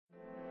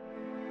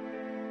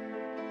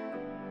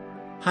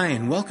Hi,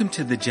 and welcome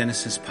to the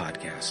Genesis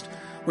Podcast.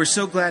 We're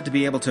so glad to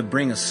be able to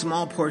bring a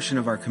small portion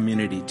of our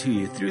community to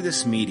you through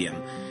this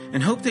medium,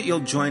 and hope that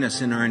you'll join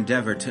us in our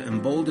endeavor to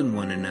embolden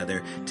one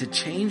another to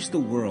change the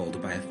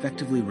world by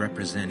effectively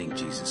representing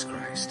Jesus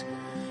Christ.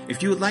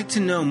 If you would like to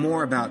know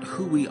more about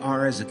who we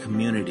are as a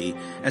community,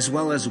 as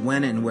well as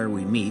when and where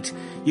we meet,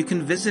 you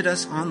can visit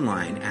us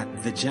online at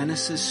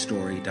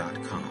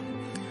thegenesisstory.com.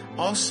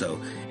 Also,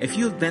 if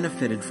you have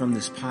benefited from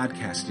this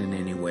podcast in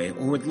any way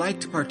or would like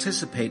to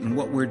participate in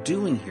what we're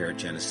doing here at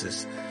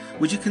Genesis,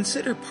 would you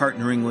consider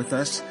partnering with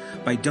us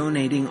by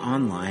donating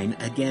online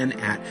again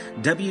at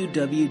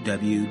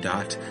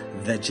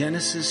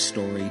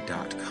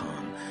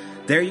www.thegenesisstory.com.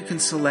 There you can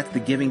select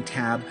the giving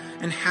tab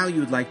and how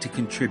you would like to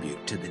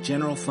contribute to the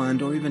general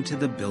fund or even to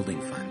the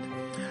building fund.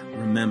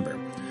 Remember,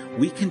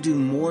 we can do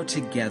more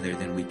together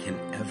than we can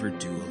ever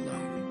do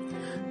alone.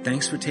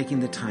 Thanks for taking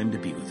the time to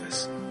be with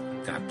us.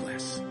 God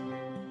bless.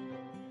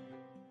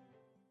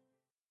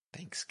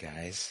 Thanks,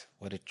 guys.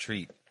 What a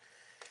treat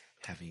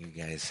having you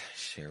guys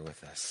share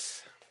with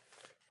us.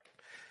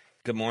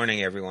 Good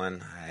morning,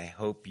 everyone. I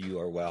hope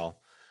you are well.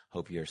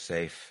 Hope you're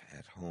safe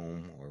at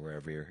home or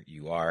wherever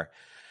you are.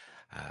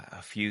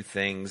 A few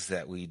things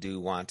that we do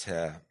want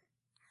to,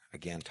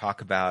 again,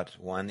 talk about.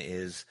 One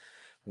is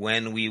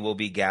when we will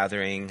be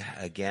gathering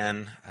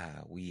again.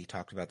 We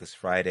talked about this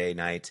Friday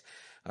night.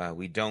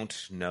 We don't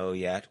know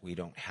yet. We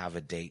don't have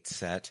a date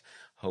set.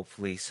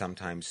 Hopefully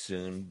sometime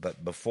soon.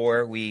 But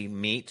before we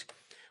meet,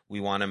 we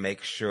want to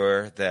make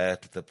sure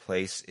that the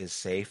place is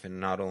safe, and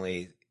not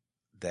only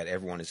that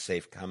everyone is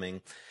safe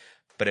coming,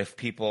 but if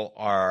people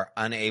are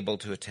unable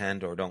to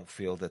attend or don't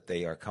feel that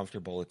they are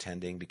comfortable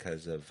attending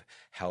because of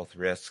health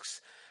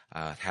risks,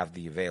 have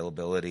the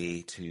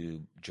availability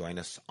to join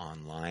us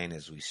online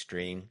as we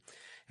stream.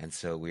 And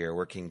so we are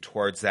working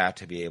towards that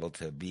to be able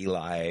to be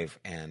live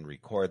and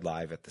record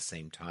live at the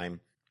same time.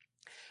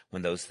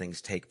 When those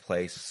things take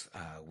place,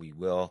 we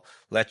will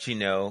let you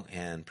know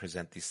and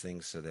present these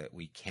things so that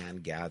we can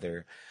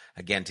gather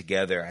again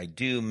together. I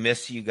do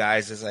miss you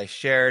guys, as I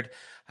shared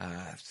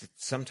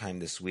sometime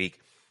this week.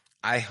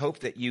 I hope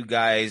that you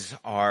guys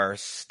are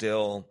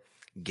still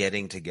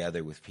getting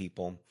together with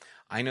people.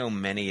 I know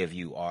many of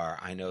you are.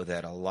 I know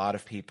that a lot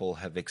of people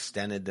have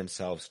extended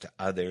themselves to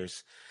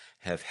others,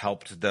 have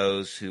helped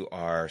those who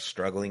are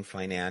struggling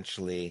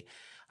financially,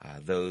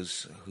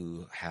 those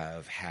who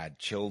have had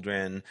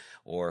children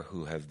or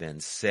who have been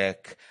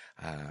sick,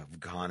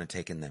 gone and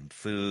taken them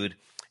food.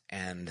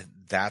 And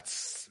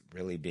that's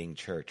really being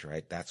church,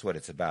 right? That's what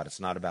it's about. It's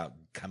not about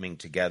coming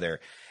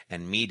together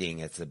and meeting.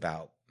 It's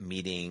about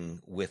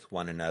meeting with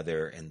one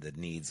another and the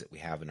needs that we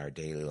have in our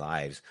daily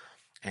lives.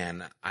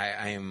 And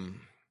I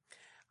am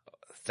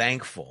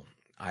thankful.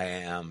 I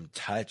am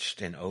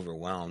touched and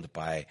overwhelmed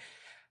by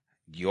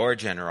your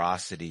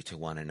generosity to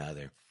one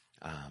another.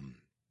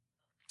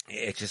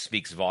 It just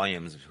speaks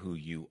volumes of who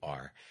you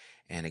are.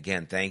 And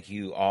again, thank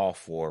you all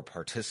for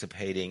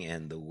participating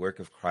in the work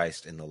of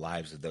Christ in the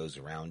lives of those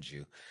around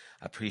you.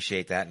 I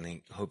appreciate that, and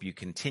I hope you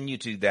continue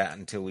to do that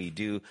until we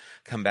do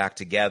come back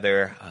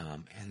together.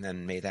 And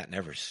then may that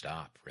never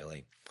stop,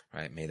 really,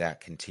 right? May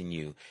that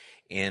continue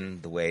in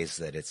the ways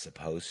that it's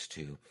supposed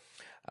to.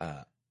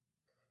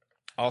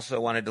 Also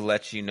wanted to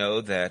let you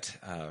know that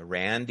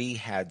Randy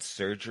had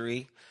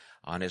surgery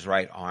on his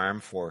right arm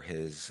for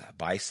his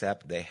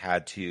bicep. They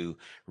had to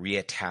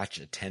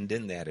reattach a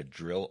tendon. They had to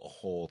drill a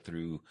hole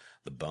through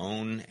the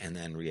bone and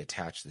then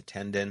reattach the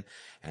tendon.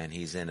 And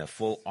he's in a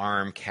full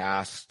arm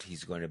cast.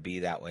 He's going to be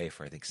that way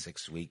for, I think,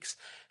 6 weeks,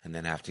 and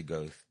then have to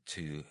go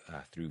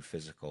through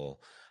physical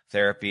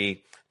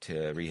therapy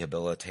to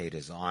rehabilitate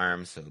his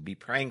arm. So be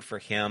praying for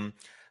him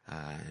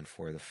and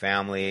for the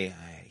family.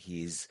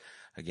 He's,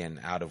 again,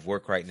 out of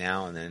work right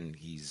now, and then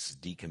he's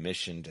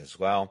decommissioned as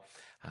well.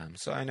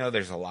 So I know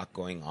there's a lot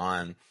going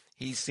on.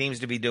 He seems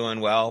to be doing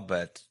well,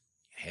 but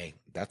hey,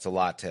 that's a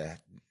lot to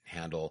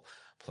handle,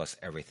 plus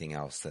everything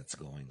else that's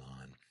going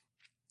on.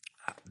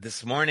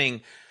 This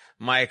morning,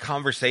 my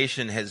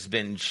conversation has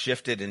been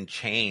shifted and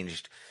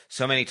changed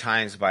so many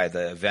times by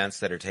the events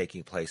that are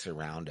taking place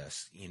around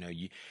us. You know,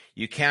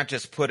 you can't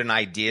just put an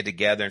idea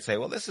together and say,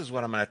 well, this is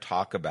what I'm going to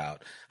talk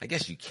about. I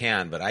guess you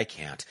can, but I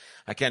can't.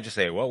 I can't just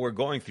say, well, we're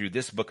going through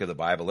this book of the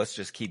Bible. Let's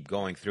just keep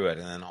going through it.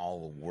 And then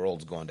all the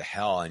world's going to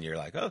hell. And you're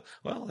like, oh,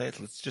 well,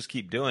 let's just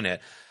keep doing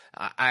it.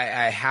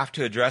 I have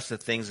to address the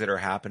things that are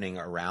happening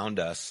around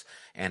us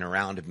and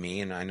around me,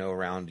 and I know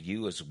around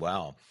you as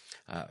well.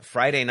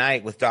 Friday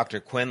night with Dr.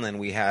 Quinlan,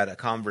 we had a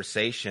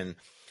conversation,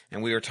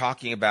 and we were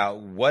talking about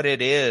what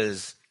it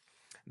is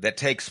that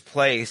takes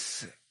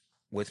place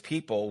with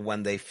people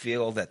when they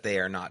feel that they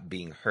are not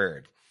being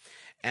heard.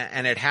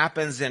 And it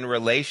happens in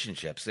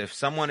relationships. If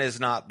someone is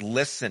not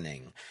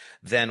listening,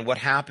 then what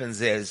happens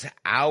is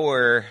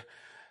our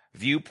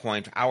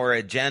viewpoint, our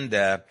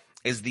agenda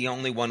is the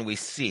only one we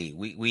see.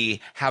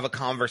 We have a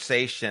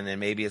conversation, and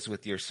maybe it's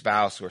with your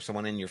spouse or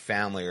someone in your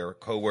family or a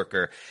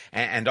coworker,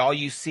 and all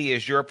you see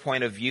is your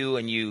point of view,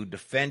 and you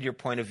defend your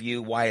point of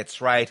view, why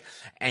it's right,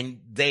 and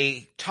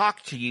they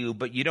talk to you,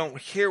 but you don't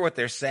hear what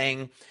they're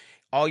saying.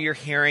 all you're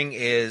hearing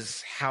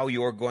is how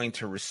you're going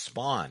to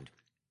respond.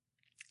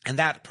 And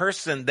that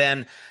person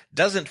then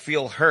doesn't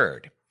feel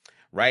heard,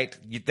 right?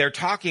 They're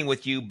talking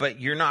with you, but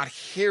you're not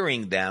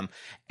hearing them,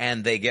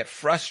 and they get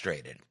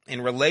frustrated.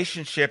 In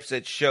relationships,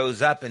 it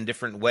shows up in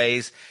different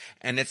ways,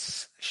 and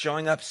it's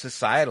showing up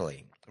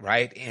societally,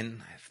 right?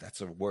 If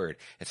that's a word,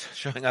 it's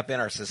showing up in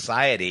our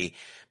society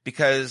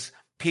because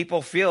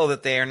people feel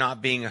that they are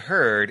not being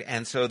heard,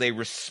 and so they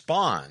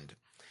respond.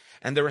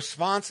 And the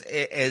response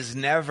is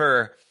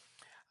never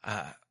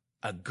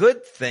a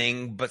good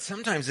thing, but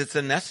sometimes it's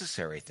a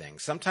necessary thing.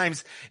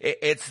 Sometimes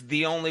it's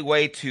the only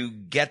way to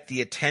get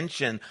the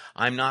attention.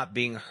 I'm not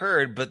being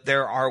heard, but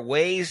there are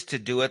ways to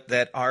do it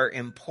that are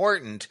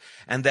important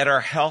and that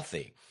are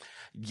healthy.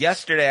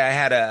 Yesterday, I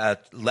had a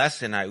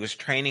lesson. I was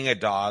training a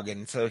dog,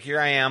 and so here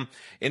I am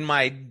in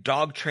my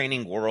dog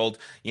training world.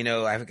 You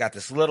know, I've got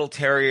this little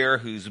terrier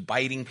who's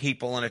biting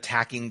people and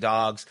attacking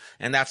dogs,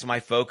 and that's my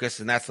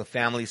focus, and that's the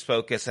family's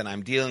focus, and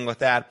I'm dealing with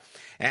that.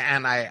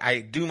 And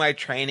I do my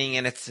training,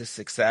 and it's a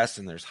success,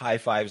 and there's high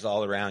fives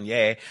all around.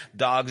 Yay,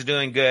 dog's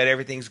doing good,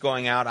 everything's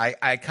going out.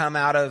 I come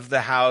out of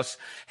the house,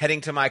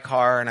 heading to my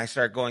car, and I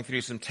start going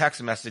through some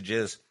text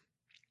messages.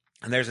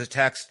 And there's a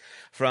text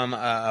from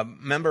a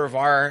member of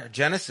our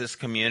Genesis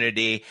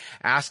community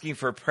asking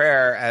for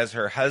prayer as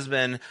her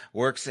husband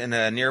works in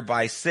a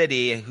nearby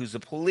city who's a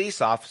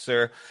police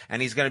officer,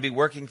 and he's going to be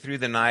working through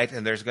the night,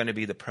 and there's going to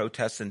be the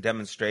protests and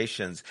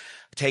demonstrations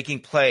taking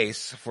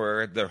place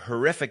for the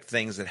horrific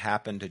things that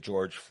happened to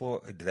George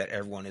Floyd that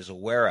everyone is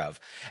aware of.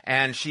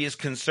 And she is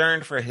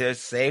concerned for his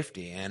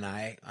safety, and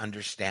I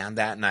understand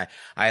that, and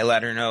I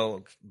let her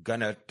know,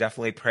 gonna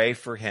definitely pray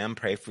for him,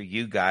 pray for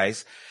you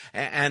guys.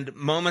 And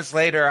moments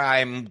later,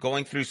 I'm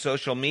going through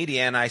social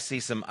media, and I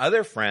see some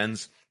other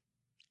friends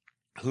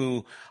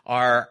who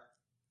are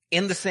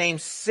in the same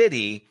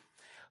city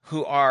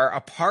who are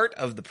a part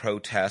of the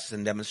protests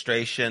and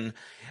demonstration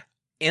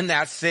in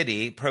that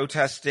city,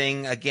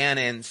 protesting again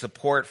in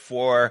support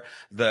for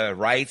the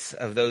rights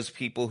of those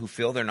people who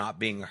feel they're not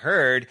being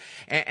heard.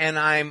 And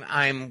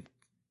I'm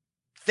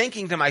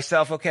thinking to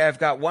myself, okay, I've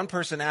got one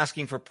person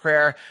asking for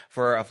prayer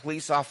for a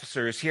police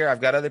officer who's here.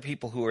 I've got other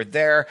people who are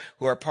there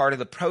who are part of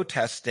the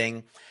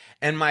protesting.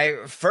 And my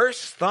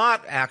first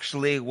thought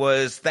actually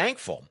was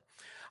thankful.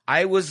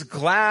 I was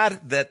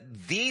glad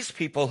that these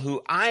people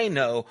who I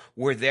know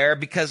were there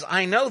because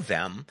I know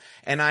them,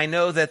 and I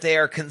know that they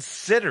are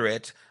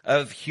considerate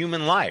of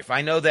human life.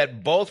 I know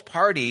that both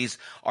parties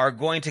are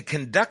going to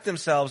conduct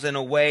themselves in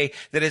a way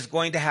that is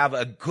going to have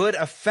a good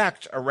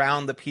effect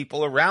around the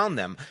people around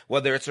them,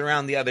 whether it's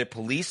around the other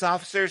police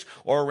officers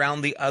or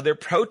around the other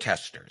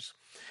protesters.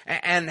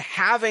 And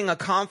having a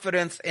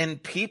confidence in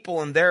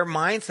people and their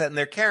mindset and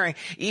their caring,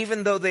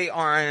 even though they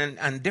are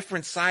on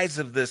different sides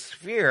of the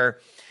sphere,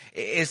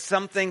 is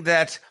something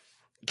that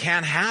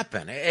can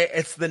happen.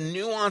 It's the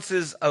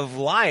nuances of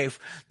life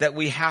that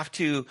we have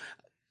to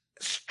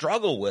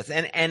struggle with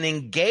and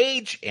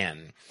engage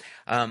in.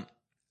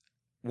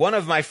 One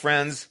of my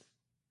friends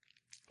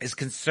is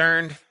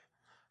concerned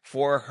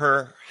for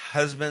her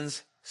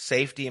husband's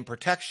safety and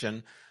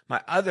protection.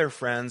 My other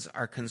friends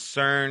are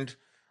concerned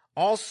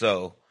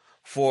also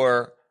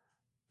for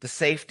the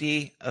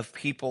safety of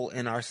people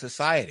in our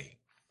society.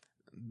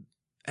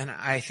 And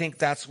I think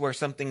that's where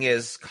something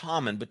is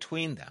common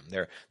between them.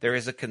 There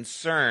is a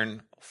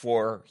concern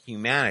for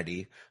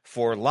humanity,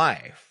 for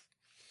life.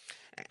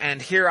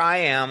 And here I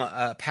am,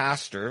 a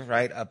pastor,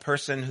 right? A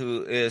person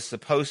who is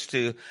supposed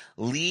to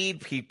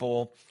lead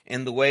people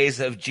in the ways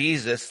of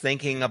Jesus,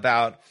 thinking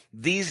about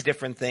these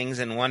different things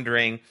and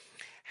wondering,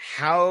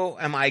 how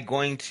am I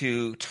going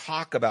to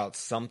talk about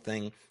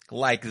something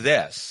like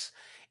this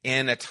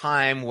in a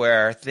time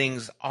where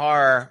things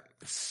are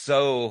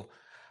so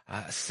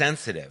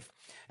sensitive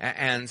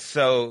and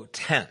so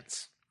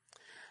tense?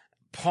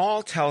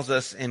 Paul tells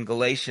us in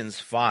Galatians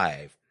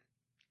 5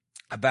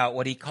 about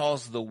what he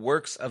calls the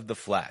works of the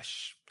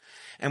flesh.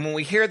 And when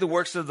we hear the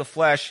works of the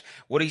flesh,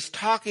 what he's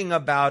talking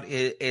about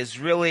is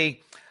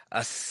really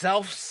a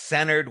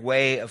self-centered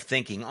way of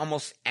thinking,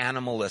 almost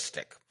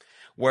animalistic,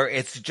 where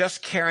it's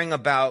just caring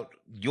about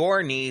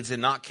your needs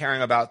and not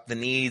caring about the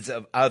needs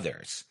of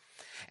others.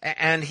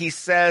 And he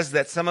says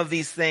that some of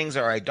these things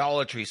are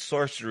idolatry,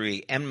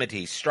 sorcery,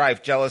 enmity,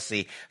 strife,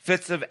 jealousy,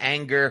 fits of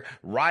anger,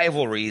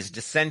 rivalries,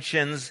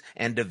 dissensions,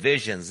 and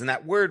divisions. And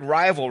that word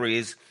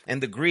rivalries in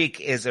the Greek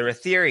is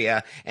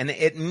erytheria, and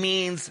it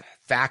means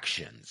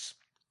factions.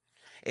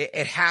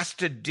 It has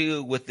to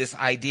do with this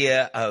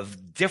idea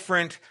of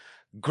different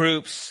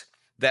groups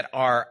that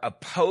are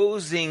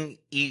opposing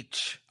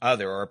each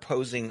other or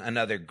opposing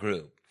another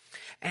group.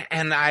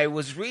 And I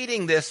was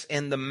reading this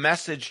in the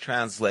Message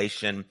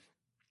translation,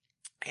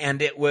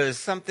 and it was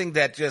something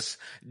that just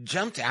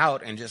jumped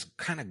out and just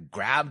kind of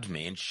grabbed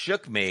me and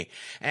shook me.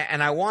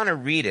 And I want to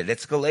read it.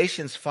 It's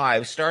Galatians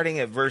 5, starting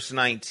at verse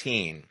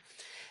 19.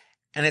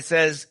 And it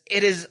says,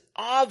 "It is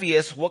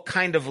obvious what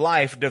kind of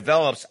life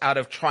develops out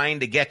of trying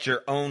to get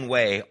your own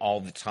way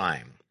all the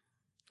time.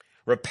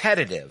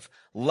 Repetitive,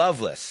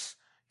 loveless,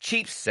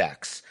 cheap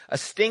sex, a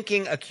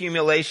stinking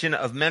accumulation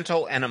of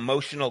mental and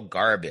emotional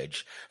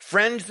garbage,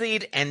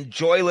 frenzied and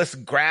joyless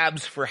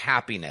grabs for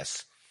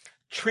happiness,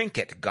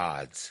 trinket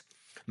gods,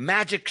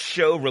 magic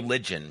show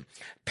religion,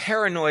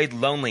 paranoid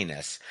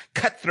loneliness,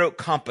 cutthroat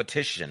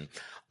competition,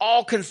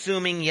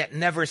 all-consuming yet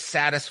never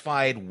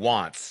satisfied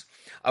wants,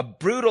 a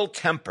brutal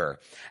temper,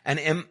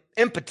 an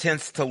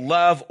impotence to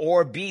love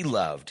or be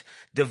loved,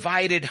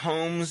 divided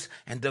homes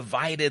and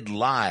divided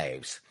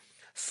lives,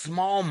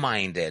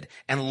 small-minded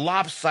and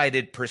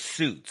lopsided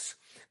pursuits,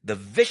 the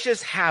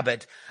vicious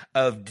habit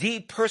of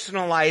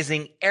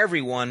depersonalizing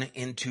everyone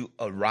into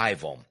a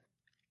rival,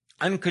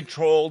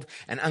 uncontrolled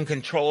and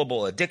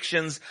uncontrollable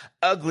addictions,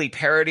 ugly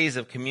parodies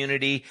of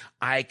community.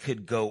 I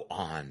could go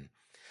on.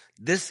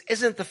 This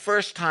isn't the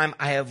first time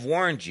I have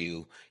warned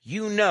you.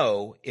 You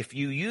know, if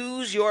you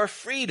use your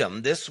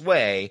freedom this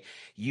way,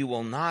 you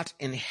will not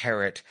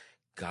inherit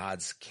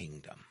God's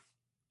kingdom.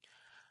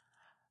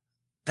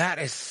 That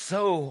is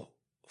so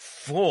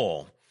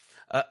full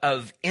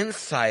of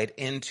insight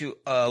into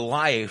a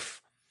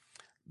life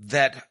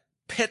that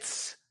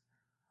pits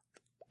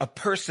a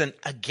person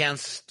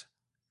against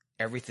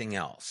everything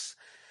else.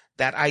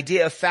 That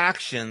idea of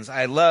factions,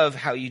 I love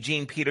how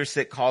Eugene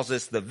Peterson calls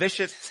this the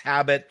vicious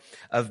habit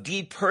of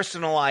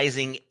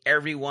depersonalizing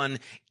everyone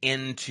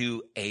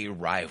into a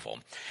rival.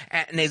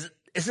 And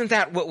isn't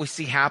that what we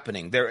see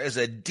happening? There is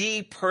a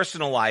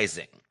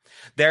depersonalizing.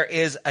 There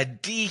is a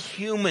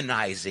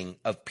dehumanizing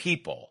of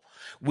people.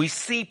 We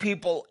see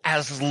people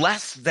as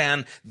less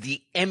than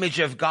the image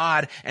of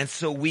God, and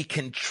so we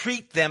can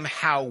treat them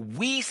how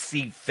we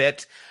see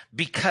fit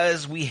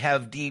because we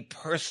have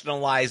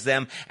depersonalized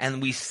them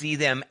and we see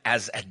them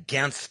as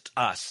against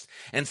us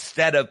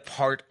instead of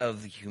part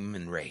of the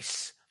human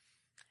race.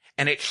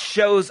 And it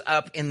shows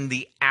up in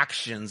the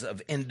actions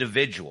of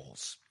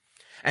individuals.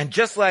 And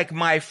just like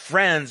my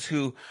friends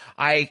who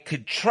I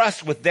could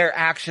trust with their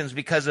actions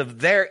because of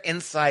their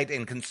insight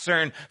and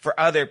concern for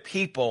other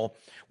people,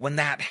 when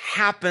that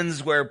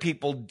happens where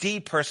people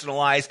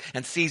depersonalize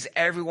and sees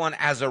everyone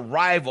as a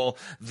rival,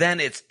 then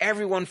it's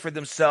everyone for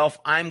themselves.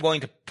 I'm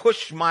going to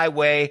push my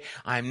way.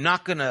 I'm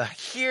not going to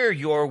hear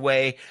your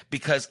way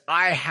because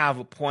I have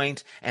a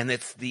point and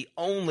it's the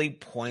only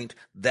point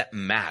that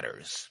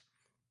matters.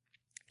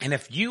 And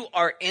if you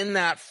are in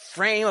that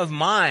frame of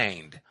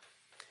mind,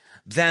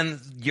 then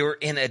you're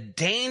in a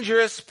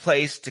dangerous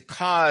place to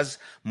cause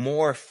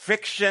more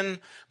friction,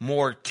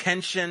 more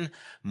tension,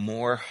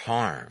 more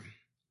harm.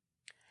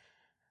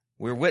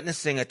 We're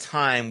witnessing a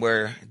time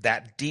where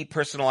that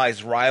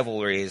depersonalized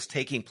rivalry is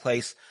taking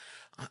place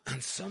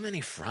on so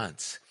many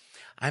fronts.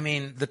 I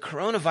mean, the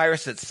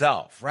coronavirus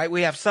itself, right?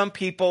 We have some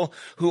people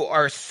who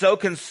are so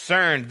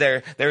concerned.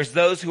 There's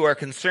those who are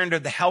concerned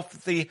of the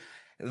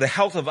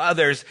health of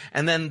others,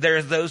 and then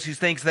there's those who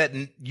think that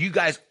you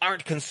guys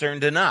aren't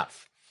concerned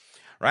enough,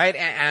 right?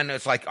 And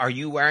it's like, are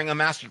you wearing a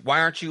mask?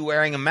 Why aren't you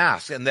wearing a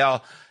mask? And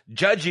they'll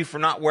judge you for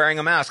not wearing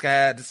a mask. I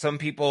had some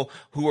people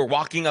who were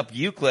walking up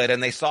Euclid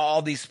and they saw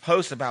all these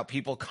posts about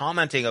people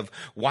commenting of,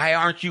 why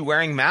aren't you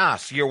wearing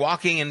masks? You're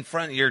walking in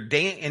front, you're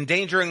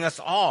endangering us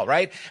all,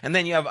 right? And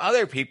then you have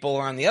other people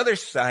on the other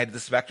side of the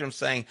spectrum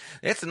saying,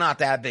 it's not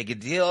that big a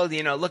deal.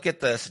 You know, look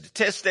at the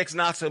statistics.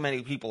 Not so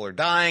many people are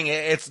dying.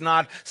 It's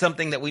not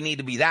something that we need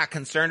to be that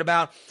concerned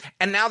about.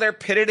 And now they're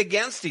pitted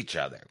against each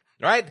other.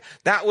 Right?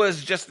 That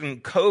was just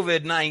in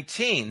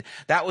COVID-19.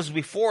 That was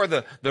before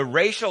the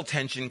racial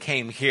tension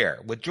came here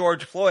with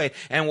George Floyd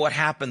and what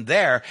happened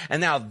there. And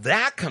now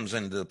that comes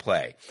into the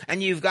play.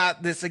 And you've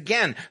got this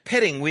again,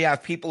 pitting. We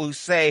have people who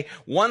say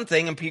one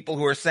thing and people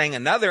who are saying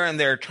another, and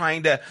they're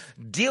trying to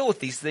deal with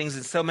these things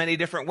in so many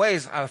different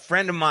ways. A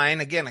friend of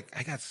mine, again,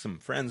 I got some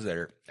friends that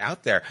are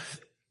out there.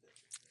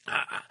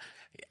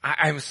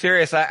 I'm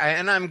serious,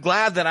 and I'm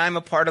glad that I'm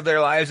a part of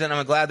their lives, and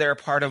I'm glad they're a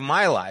part of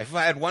my life.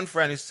 I had one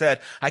friend who said,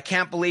 I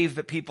can't believe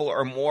that people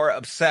are more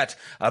upset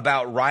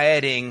about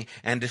rioting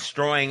and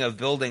destroying of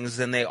buildings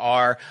than they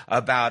are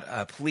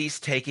about police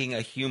taking a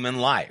human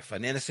life,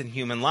 an innocent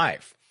human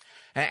life.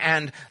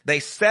 And they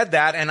said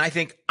that, and I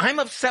think, I'm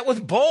upset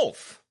with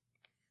both.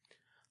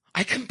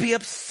 I can be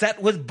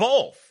upset with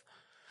both.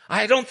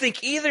 I don't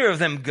think either of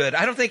them good.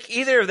 I don't think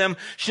either of them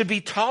should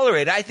be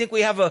tolerated. I think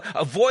we have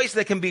a voice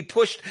that can be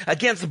pushed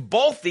against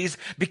both these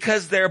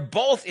because they're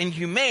both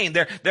inhumane.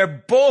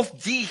 They're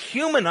both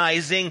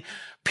dehumanizing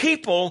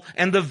people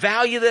and the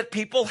value that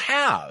people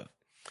have.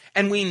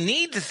 And we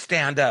need to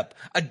stand up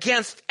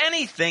against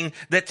anything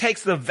that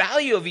takes the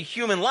value of a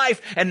human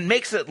life and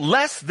makes it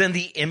less than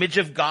the image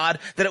of God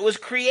that it was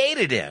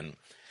created in.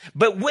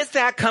 But with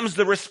that comes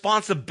the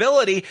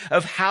responsibility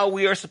of how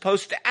we are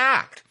supposed to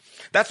act.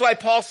 That's why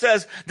Paul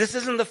says, this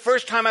isn't the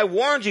first time I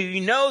warned you. You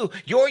know,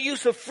 your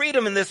use of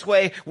freedom in this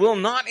way will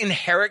not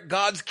inherit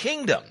God's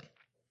kingdom.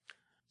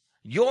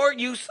 Your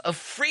use of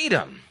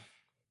freedom.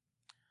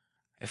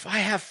 If I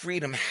have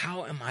freedom,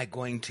 how am I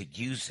going to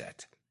use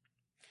it?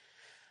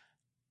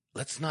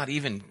 Let's not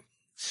even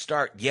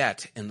start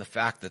yet in the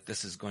fact that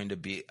this is going to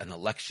be an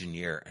election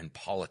year and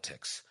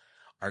politics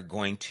are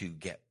going to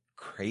get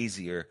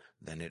crazier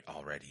than it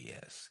already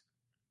is.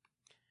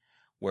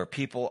 where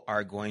people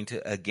are going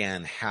to,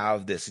 again,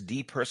 have this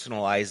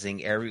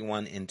depersonalizing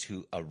everyone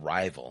into a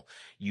rival.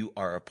 You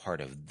are a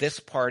part of this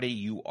party,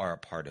 you are a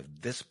part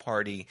of this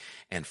party,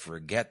 and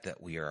forget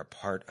that we are a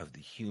part of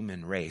the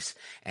human race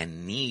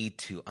and need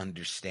to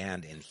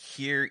understand and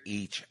hear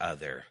each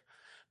other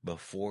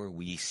before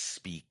we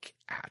speak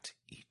at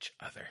each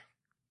other.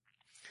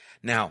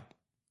 Now,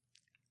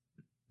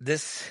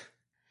 this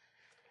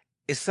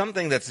is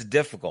something that's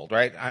difficult,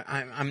 right?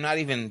 I'm not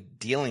even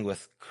dealing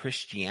with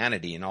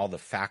Christianity and all the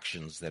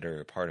factions that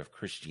are a part of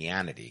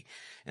Christianity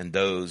and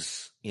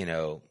those,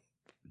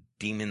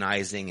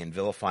 demonizing and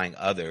vilifying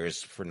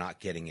others for not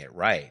getting it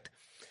right.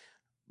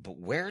 But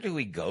where do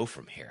we go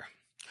from here?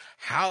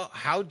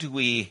 How do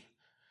we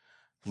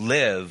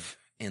live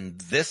in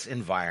this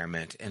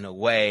environment in a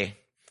way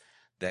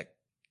that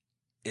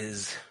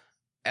is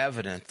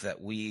evident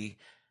that we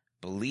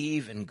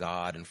believe in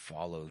God and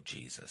follow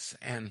Jesus?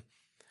 And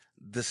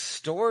the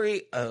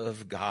story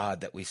of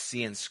God that we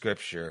see in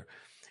Scripture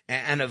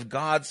and of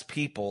God's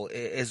people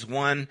is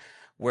one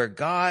where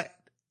God,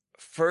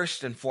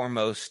 first and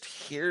foremost,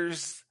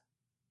 hears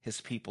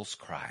his people's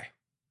cry.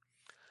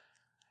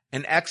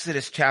 In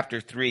Exodus chapter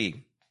 3, it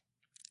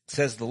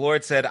says, the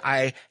Lord said,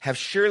 I have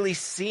surely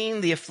seen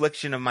the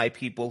affliction of my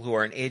people who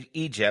are in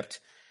Egypt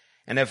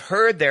and have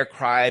heard their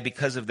cry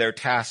because of their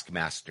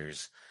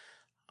taskmasters.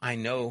 I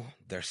know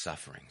their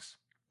sufferings.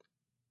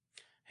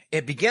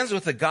 It begins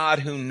with a God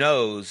who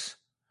knows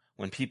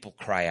when people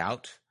cry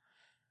out,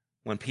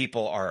 when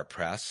people are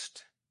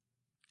oppressed,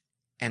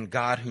 and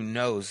God who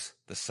knows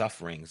the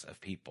sufferings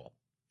of people.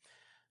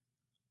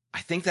 I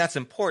think that's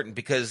important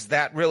because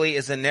that really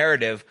is a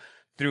narrative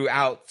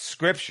throughout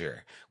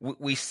Scripture.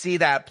 We see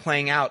that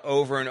playing out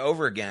over and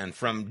over again,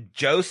 from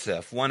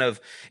Joseph, one of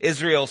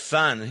Israel's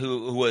sons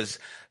who was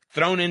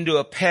thrown into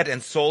a pit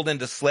and sold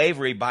into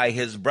slavery by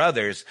his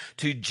brothers,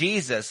 to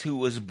Jesus, who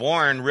was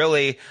born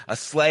really a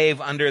slave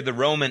under the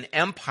Roman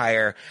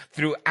Empire.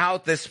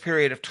 Throughout this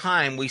period of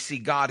time, we see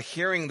God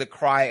hearing the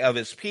cry of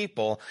his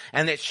people,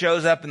 and it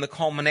shows up in the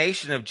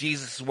culmination of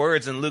Jesus'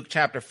 words in Luke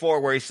chapter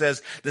 4, where he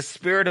says, the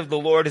Spirit of the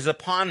Lord is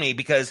upon me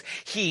because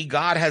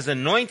God has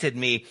anointed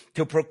me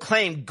to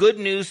proclaim good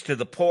news to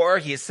the poor.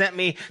 He has sent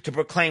me to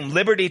proclaim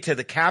liberty to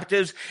the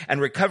captives and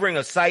recovering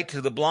of sight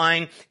to the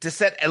blind, to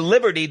set at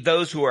liberty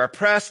those who are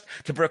oppressed,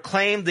 to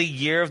proclaim the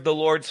year of the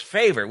Lord's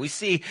favor. We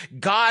see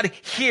God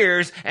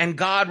hears and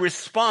God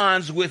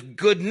responds with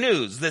good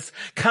news. This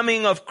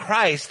coming of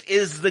Christ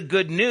is the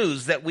good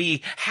news that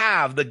we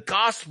have, the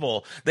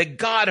gospel, that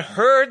God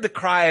heard the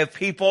cry of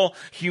people,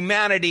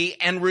 humanity,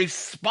 and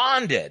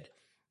responded.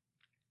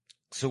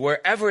 So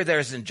wherever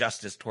there's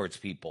injustice towards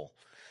people,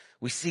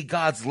 we see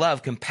God's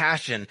love,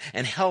 compassion,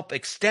 and help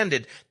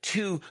extended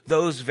to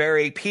those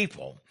very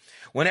people.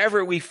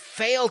 Whenever we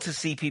fail to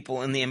see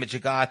people in the image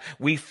of God,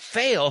 we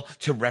fail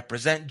to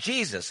represent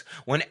Jesus.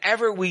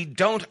 Whenever we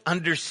don't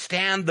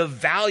understand the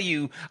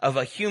value of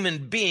a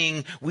human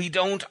being, we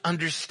don't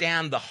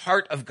understand the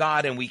heart of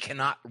God, and we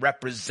cannot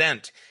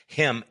represent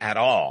him at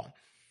all.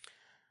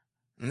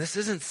 And this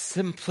isn't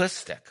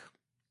simplistic.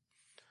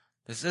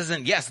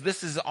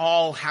 This is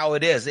all how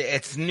it is.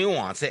 It's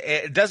nuance.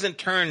 It doesn't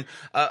turn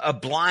a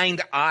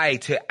blind eye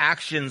to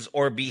actions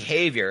or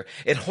behavior.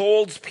 It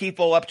holds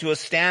people up to a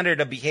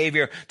standard of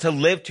behavior to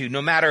live to,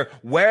 no matter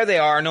where they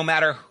are, no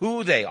matter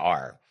who they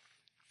are.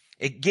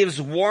 It gives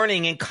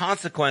warning and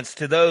consequence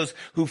to those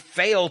who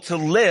fail to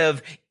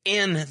live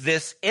in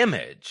this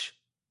image.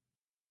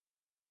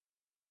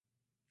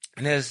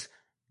 And as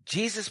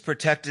Jesus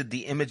protected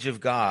the image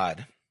of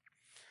God,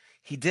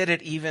 he did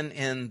it even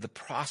in the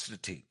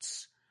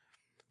prostitutes,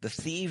 the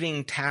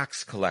thieving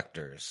tax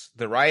collectors,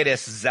 the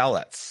riotous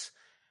zealots,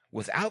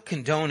 without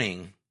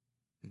condoning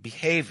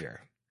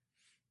behavior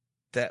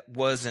that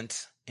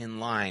wasn't in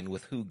line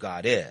with who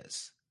God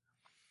is.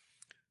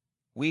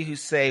 We who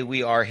say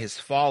we are his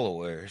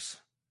followers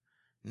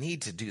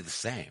need to do the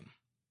same.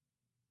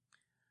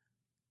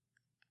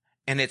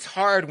 And it's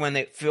hard when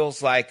it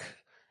feels like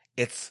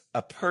it's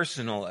a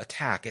personal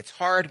attack. It's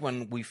hard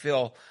when we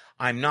feel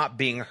I'm not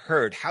being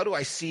heard. How do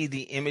I see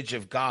the image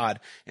of God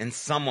in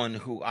someone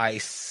who I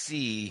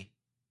see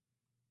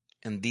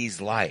in these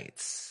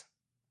lights?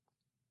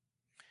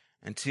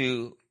 And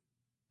to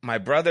my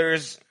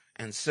brothers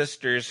and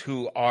sisters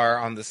who are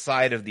on the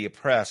side of the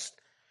oppressed,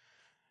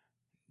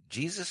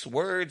 Jesus'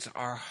 words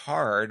are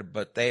hard,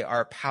 but they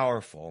are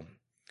powerful.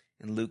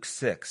 In Luke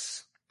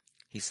 6,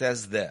 he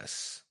says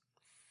this,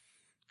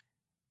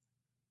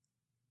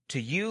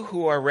 to you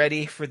who are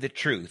ready for the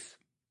truth,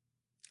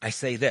 I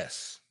say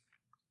this,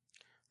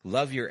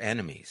 love your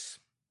enemies.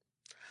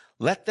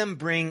 Let them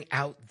bring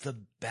out the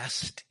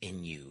best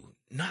in you,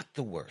 not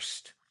the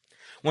worst.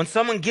 When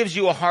someone gives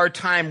you a hard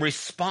time,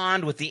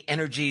 respond with the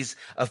energies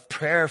of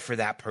prayer for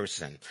that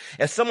person.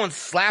 If someone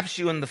slaps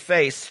you in the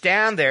face,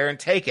 stand there and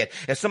take it.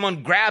 If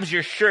someone grabs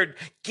your shirt,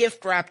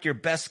 gift wrap your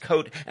best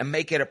coat and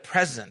make it a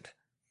present.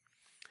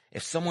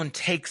 If someone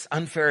takes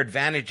unfair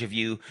advantage of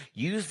you,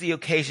 use the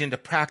occasion to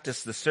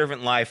practice the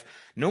servant life.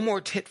 No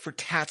more tit for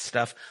tat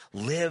stuff.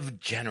 Live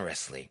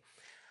generously.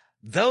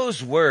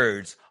 Those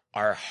words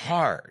are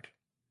hard.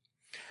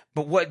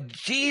 But what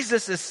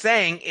Jesus is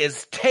saying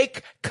is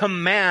take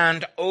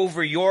command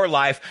over your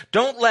life.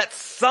 Don't let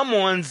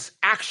someone's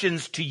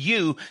actions to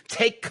you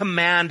take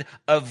command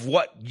of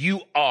what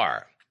you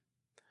are.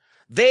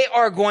 They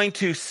are going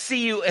to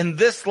see you in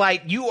this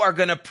light. You are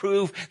going to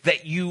prove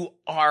that you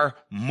are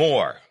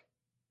more.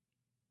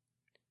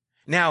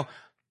 Now,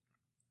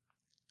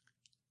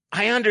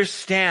 I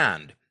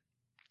understand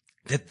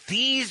that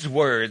these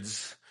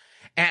words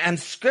and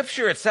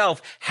Scripture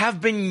itself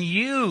have been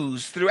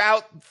used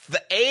throughout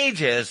the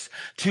ages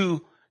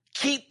to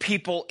keep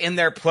people in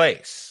their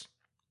place.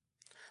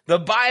 The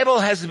Bible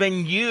has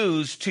been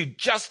used to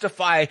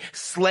justify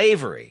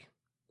slavery.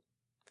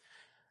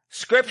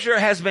 Scripture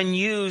has been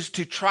used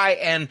to try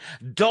and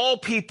dull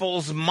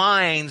people's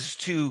minds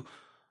to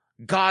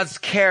God's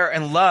care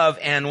and love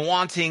and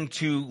wanting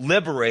to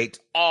liberate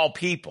all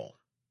people.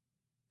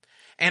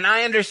 And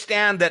I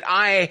understand that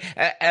I,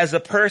 as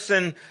a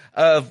person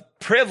of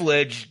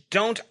privilege,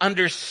 don't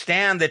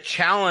understand the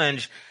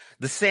challenge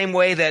the same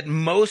way that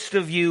most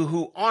of you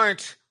who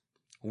aren't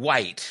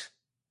white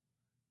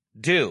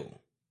do.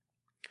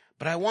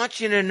 But I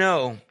want you to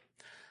know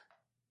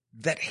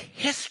that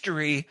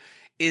history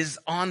is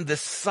on the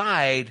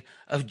side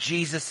of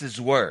Jesus'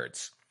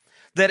 words.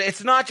 That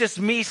it's not just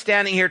me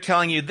standing here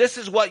telling you, this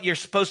is what you're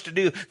supposed to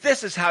do.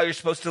 This is how you're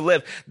supposed to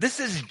live. This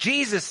is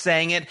Jesus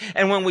saying it.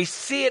 And when we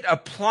see it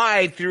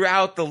applied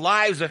throughout the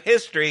lives of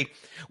history,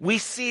 we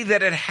see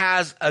that it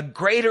has a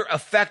greater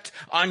effect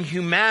on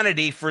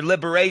humanity for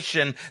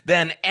liberation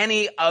than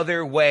any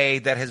other way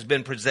that has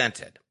been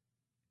presented.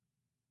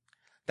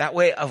 That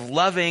way of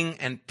loving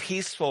and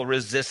peaceful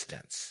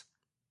resistance.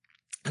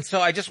 And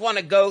so I just want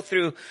to go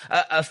through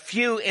a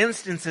few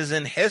instances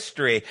in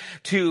history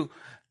to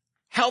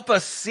help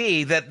us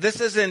see that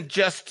this isn't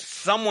just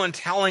someone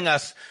telling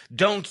us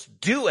don't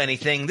do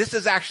anything. This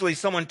is actually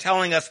someone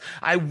telling us,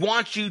 I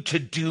want you to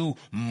do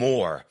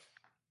more.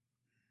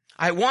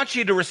 I want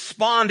you to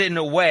respond in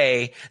a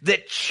way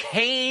that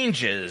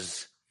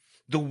changes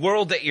the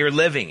world that you're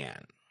living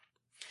in.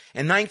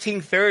 In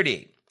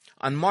 1930,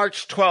 on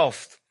March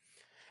 12th,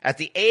 at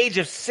the age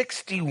of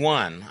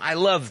 61, I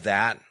love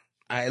that.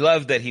 I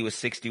love that he was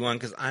 61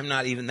 because I'm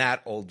not even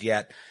that old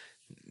yet.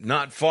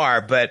 Not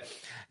far, but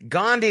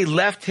Gandhi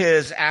left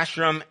his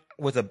ashram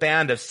with a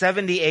band of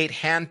 78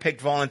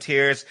 hand-picked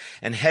volunteers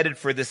and headed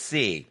for the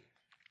sea.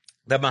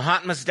 The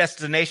Mahatma's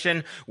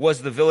destination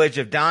was the village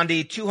of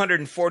Dandi,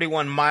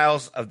 241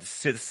 miles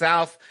to the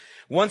south.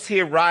 Once he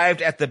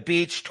arrived at the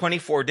beach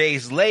 24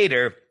 days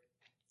later,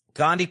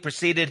 Gandhi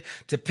proceeded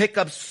to pick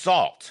up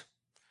salt.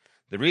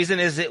 The reason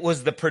is it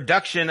was the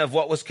production of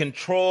what was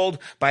controlled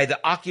by the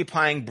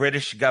occupying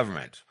British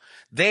government.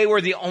 They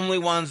were the only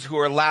ones who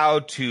were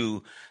allowed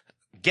to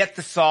get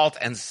the salt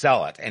and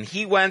sell it. And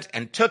he went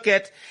and took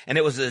it, and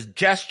it was a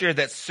gesture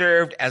that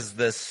served as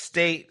the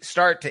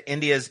start to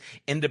India's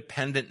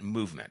independent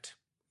movement.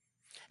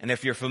 And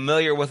if you're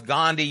familiar with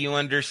Gandhi, you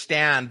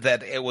understand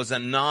that it was a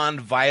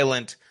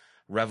non-violent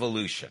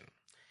revolution.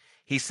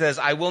 He says,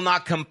 I will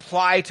not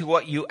comply to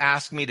what you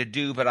ask me to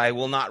do, but I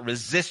will not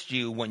resist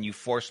you when you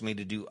force me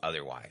to do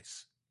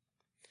otherwise.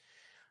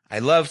 I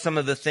love some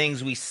of the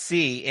things we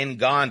see in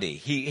Gandhi.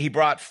 He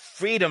brought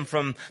freedom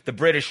from the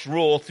British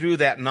rule through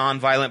that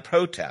nonviolent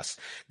protest.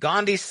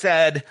 Gandhi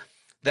said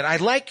that I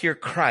like your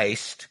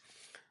Christ,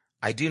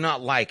 I do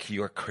not like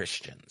your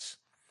Christians.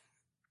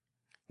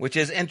 Which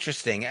is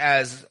interesting,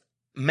 as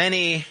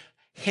many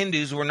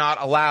Hindus were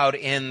not allowed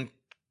in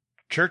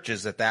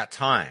churches at that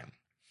time.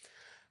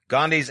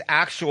 Gandhi's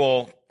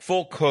actual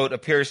full quote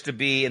appears to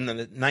be in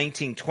the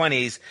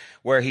 1920s,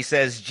 where he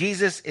says,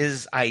 Jesus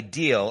is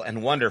ideal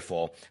and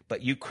wonderful,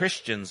 but you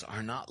Christians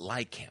are not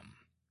like him.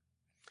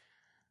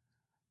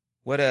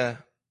 What a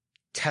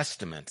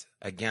testament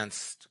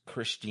against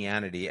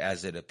Christianity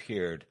as it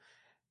appeared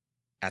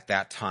at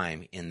that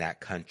time in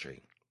that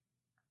country.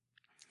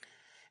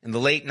 In the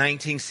late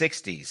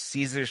 1960s,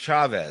 Cesar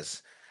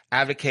Chavez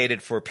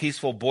advocated for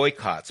peaceful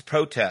boycotts,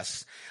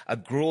 protests, a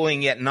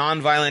grueling yet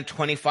nonviolent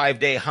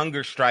 25-day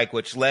hunger strike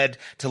which led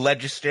to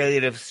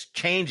legislative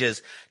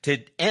changes to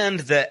end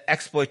the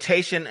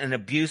exploitation and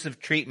abusive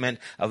treatment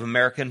of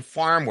American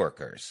farm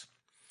workers.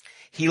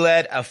 He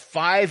led a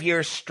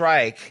 5-year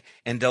strike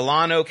in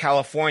Delano,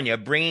 California,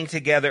 bringing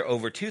together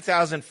over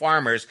 2,000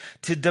 farmers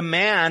to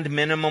demand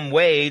minimum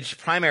wage,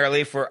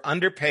 primarily for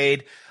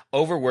underpaid,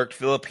 overworked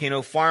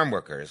Filipino farm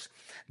workers.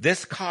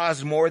 This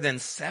caused more than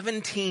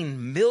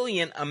 17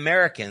 million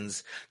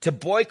Americans to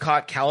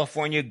boycott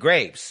California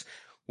grapes,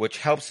 which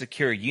helped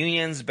secure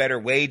unions, better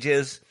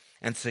wages,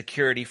 and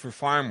security for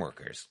farm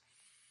workers.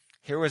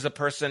 Here was a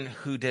person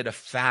who did a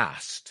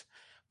fast,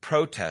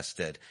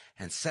 protested,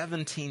 and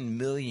 17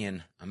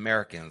 million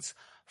Americans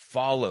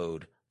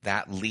followed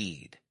that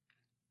lead.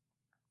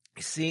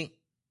 You see,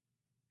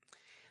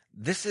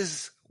 this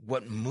is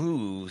what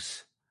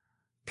moves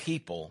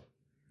people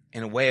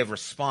in a way of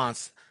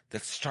response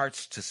that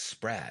starts to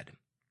spread.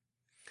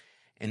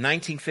 In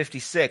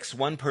 1956,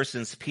 one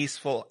person's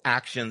peaceful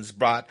actions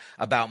brought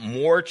about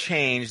more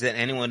change than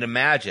anyone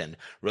imagined.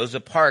 Rosa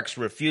Parks'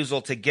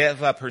 refusal to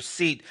give up her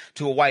seat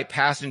to a white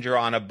passenger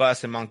on a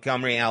bus in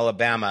Montgomery,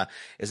 Alabama,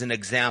 is an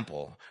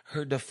example.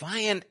 Her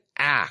defiant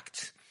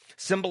act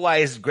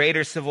symbolized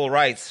greater civil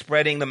rights,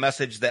 spreading the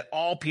message that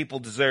all people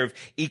deserve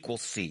equal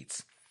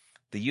seats.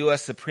 The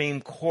U.S.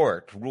 Supreme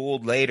Court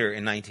ruled later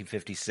in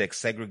 1956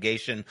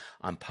 segregation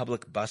on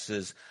public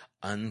buses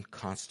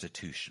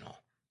unconstitutional.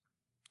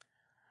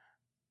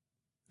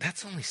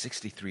 That's only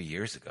 63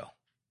 years ago.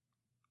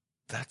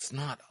 That's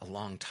not a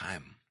long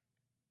time.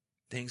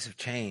 Things have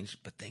changed,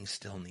 but things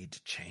still need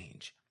to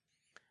change.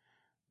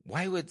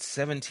 Why would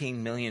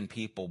 17 million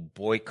people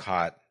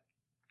boycott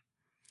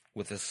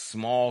with a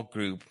small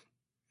group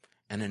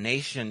and a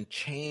nation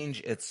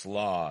change its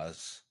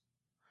laws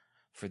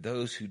for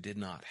those who did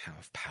not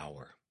have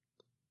power?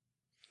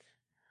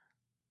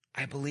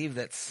 I believe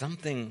that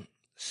something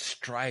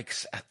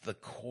strikes at the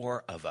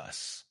core of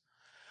us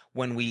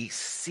when we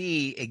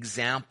see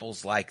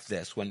examples like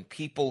this, when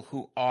people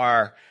who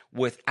are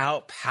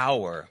without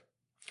power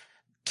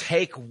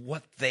take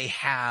what they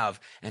have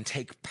and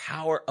take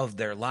power of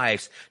their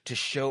lives to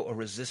show a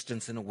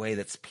resistance in a way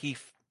that's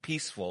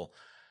peaceful,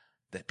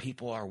 that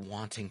people are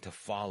wanting to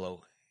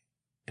follow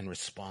and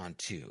respond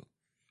to.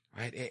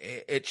 Right?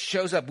 It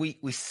shows up, we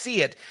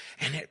see it,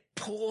 and it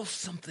pulls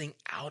something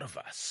out of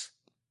us.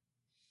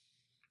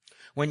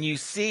 When you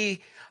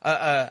see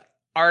a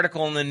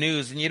article in the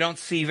news, and you don't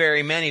see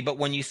very many, but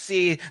when you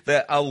see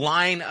a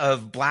line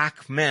of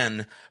black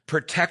men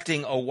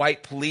protecting a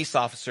white police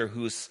officer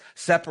who's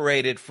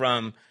separated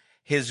from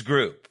his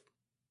group,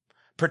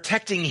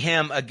 protecting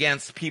him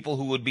against people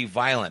who would be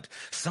violent,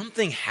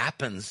 something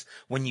happens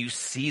when you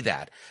see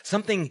that.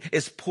 Something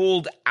is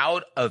pulled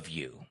out of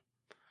you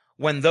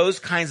when those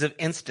kinds of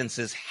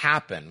instances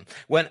happen.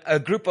 When a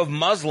group of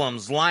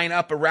Muslims line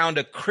up around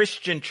a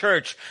Christian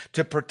church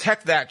to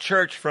protect that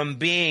church from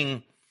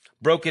being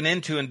broken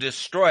into and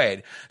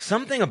destroyed,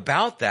 something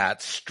about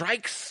that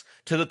strikes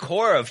to the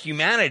core of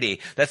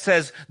humanity that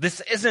says, this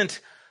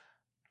isn't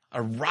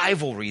a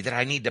rivalry that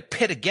I need to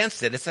pit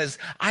against it. It says,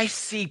 I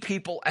see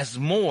people as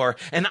more,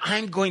 and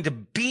I'm going to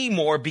be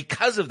more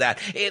because of that.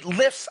 It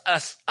lifts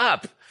us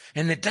up,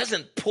 and it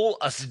doesn't pull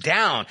us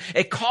down.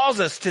 It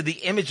calls us to the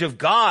image of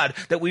God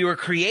that we were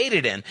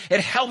created in. It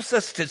helps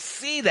us to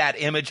see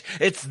that image.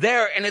 It's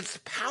there, and it's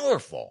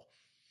powerful.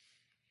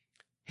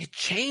 It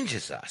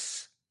changes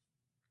us.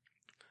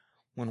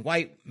 When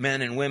white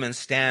men and women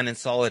stand in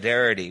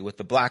solidarity with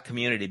the black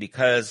community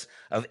because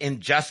of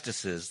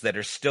injustices that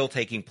are still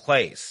taking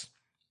place.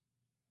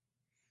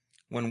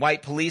 When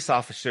white police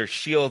officers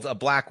shield a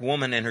black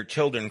woman and her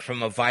children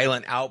from a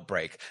violent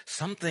outbreak,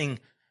 something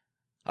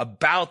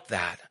about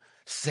that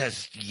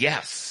says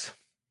yes.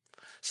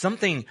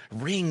 Something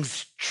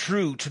rings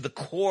true to the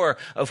core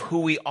of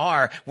who we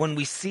are when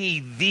we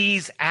see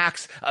these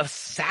acts of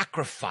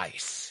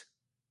sacrifice.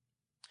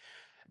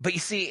 But you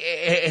see,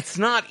 it's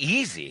not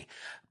easy.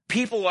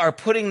 People are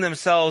putting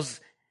themselves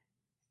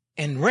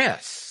in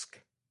risk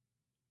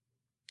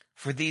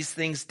for these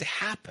things to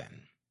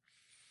happen.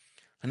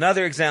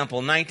 Another example,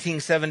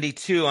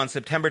 1972, on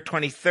September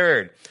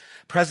 23rd,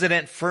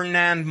 President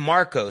Ferdinand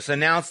Marcos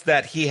announced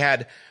that he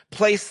had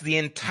placed the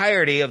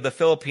entirety of the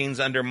Philippines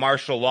under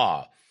martial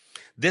law.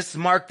 This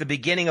marked the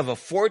beginning of a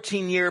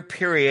 14-year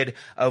period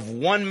of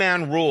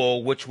one-man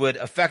rule, which would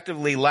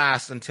effectively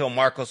last until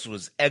Marcos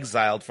was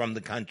exiled from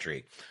the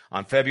country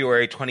on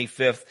February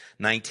 25th,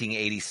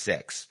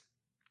 1986.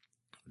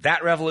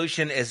 That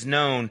revolution is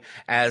known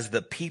as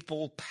the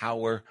People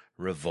Power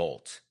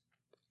Revolt.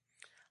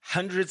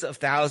 Hundreds of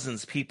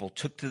thousands of people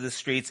took to the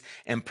streets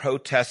in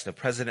protest of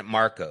President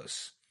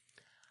Marcos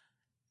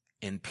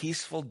in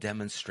peaceful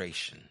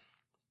demonstration.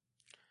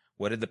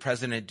 What did the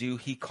president do?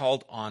 He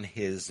called on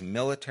his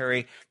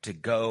military to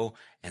go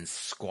and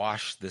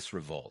squash this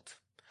revolt.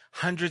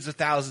 Hundreds of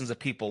thousands of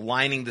people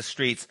lining the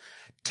streets,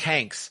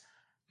 tanks,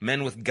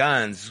 men with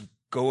guns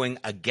going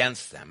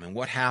against them. And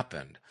what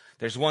happened?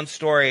 There's one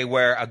story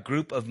where a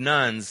group of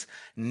nuns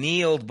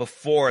kneeled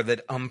before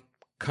the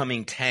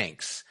oncoming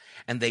tanks,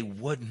 and they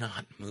would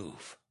not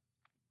move.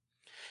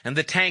 And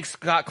the tanks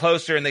got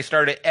closer, and they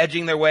started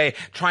edging their way,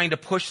 trying to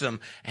push them,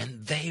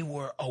 and they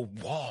were a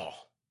wall.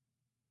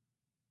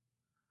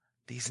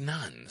 These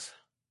nuns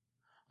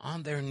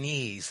on their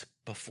knees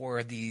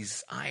before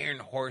these iron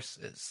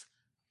horses,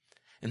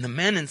 and the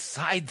men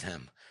inside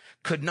them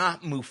could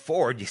not move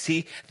forward. You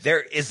see,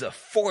 there is a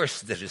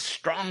force that is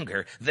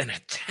stronger than a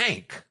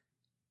tank.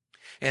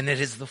 And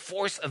it is the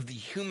force of the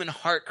human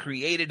heart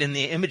created in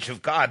the image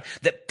of God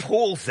that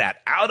pulls that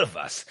out of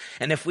us.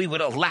 And if we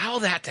would allow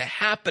that to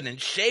happen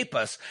and shape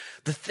us,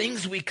 the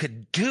things we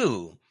could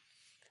do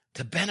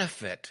to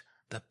benefit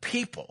the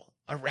people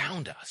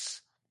around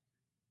us.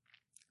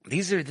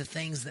 These are the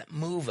things that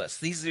move us.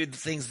 These are the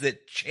things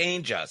that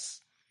change us.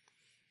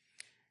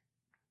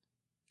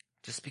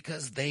 Just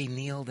because they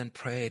kneeled and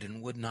prayed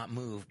and would not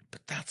move,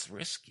 but that's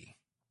risky.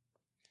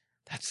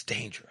 That's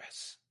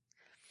dangerous.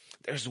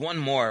 There's one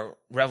more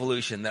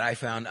revolution that I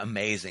found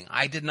amazing.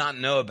 I did not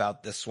know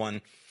about this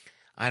one.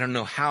 I don't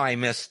know how I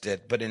missed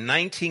it, but in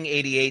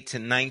 1988 to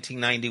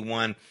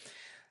 1991,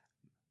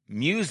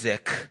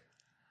 music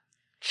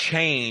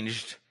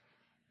changed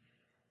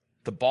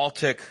the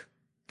Baltic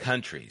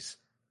countries.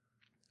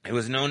 It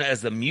was known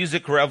as the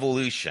Music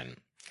Revolution.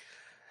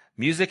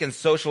 Music and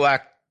social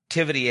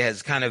activity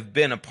has kind of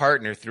been a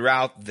partner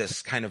throughout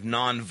this kind of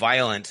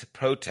nonviolent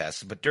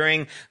protest. But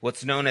during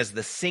what's known as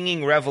the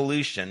Singing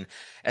Revolution,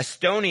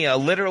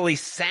 Estonia literally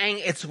sang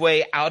its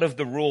way out of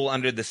the rule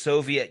under the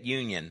Soviet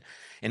Union.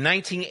 In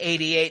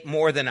 1988,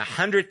 more than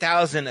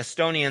 100,000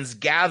 Estonians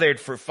gathered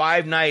for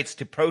 5 nights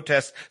to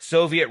protest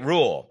Soviet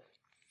rule.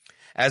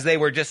 As they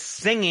were just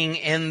singing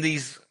in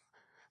these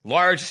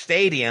large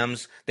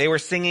stadiums, they were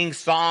singing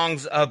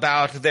songs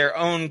about their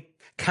own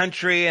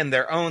country and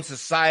their own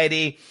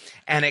society,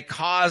 and it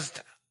caused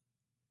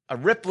a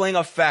rippling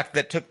effect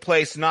that took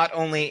place not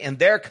only in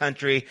their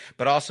country,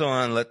 but also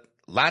in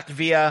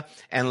Latvia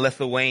and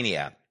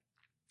Lithuania.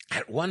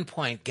 At one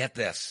point, get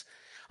this,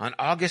 on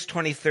August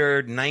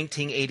 23rd,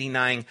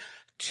 1989,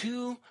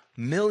 2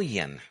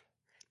 million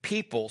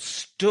people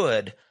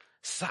stood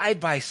side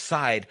by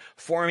side,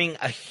 forming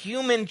a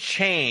human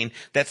chain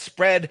that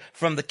spread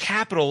from the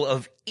capital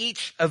of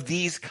each of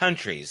these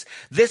countries.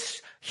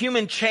 This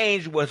human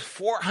chain was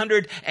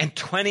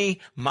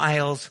 420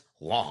 miles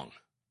long,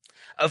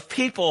 of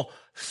people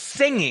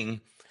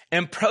singing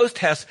in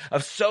protest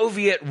of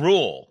Soviet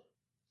rule.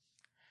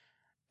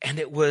 And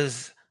it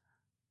was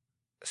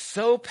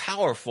so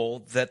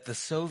powerful that the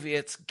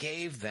Soviets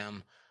gave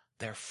them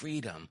their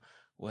freedom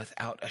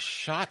without a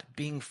shot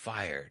being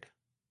fired.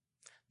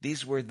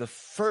 These were the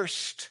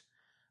first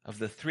of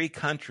the 3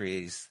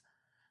 countries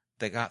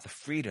that got the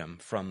freedom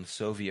from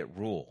Soviet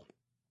rule.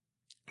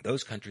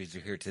 Those countries are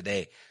here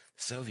today.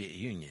 The Soviet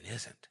Union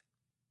isn't.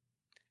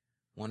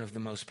 One of the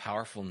most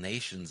powerful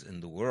nations in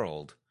the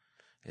world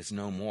is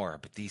no more,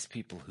 but these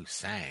people who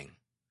sang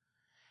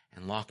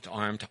and locked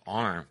arm to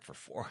arm for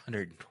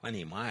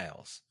 420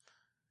 miles,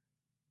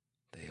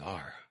 they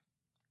are.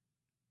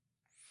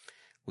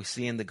 We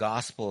see in the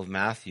Gospel of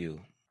Matthew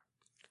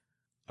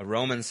a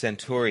Roman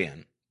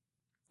centurion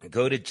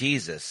go to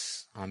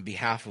Jesus on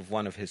behalf of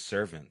one of his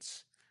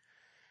servants.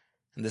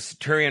 And the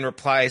centurion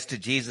replies to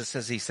Jesus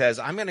as he says,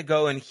 I'm going to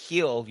go and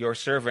heal your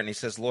servant. And he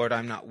says, Lord,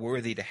 I'm not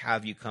worthy to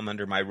have you come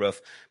under my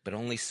roof, but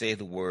only say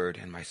the word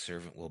and my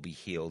servant will be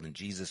healed. And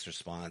Jesus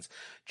responds,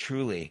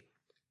 truly,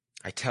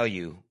 I tell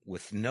you,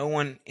 with no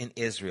one in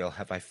Israel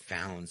have I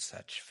found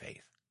such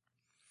faith.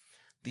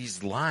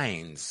 These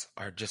lines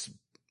are just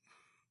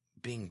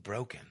being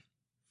broken.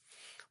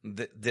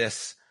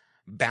 This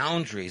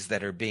boundaries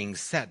that are being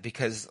set,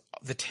 because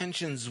the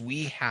tensions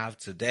we have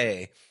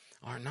today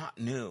are not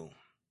new.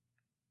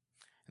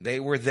 They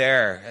were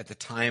there at the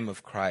time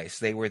of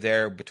Christ. They were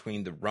there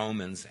between the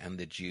Romans and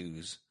the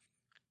Jews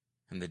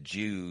and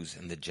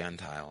the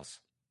Gentiles.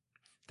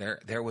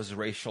 There was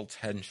racial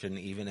tension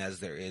even as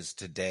there is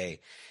today.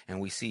 And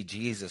we see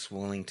Jesus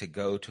willing to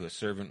go to a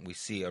servant. We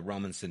see a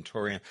Roman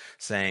centurion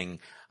saying,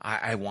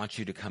 I want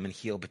you to come and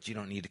heal, but you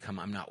don't need to come.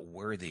 I'm not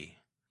worthy.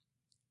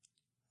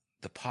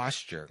 The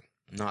posture,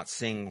 not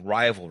seeing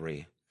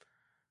rivalry,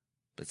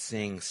 but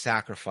seeing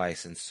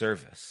sacrifice and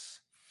service.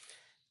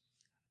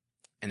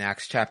 In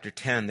Acts chapter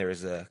 10, there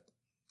is a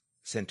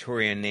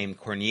centurion named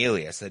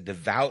Cornelius, a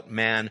devout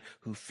man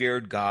who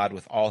feared God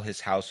with all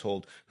his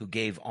household, who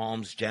gave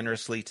alms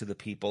generously to the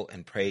people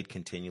and prayed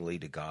continually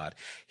to God.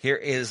 Here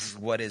is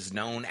what is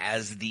known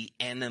as the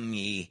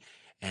enemy,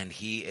 and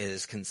he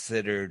is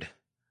considered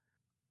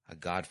a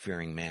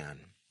God-fearing man.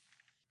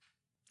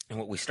 And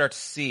what we start to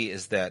see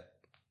is that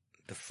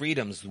the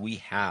freedoms we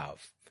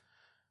have,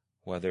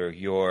 whether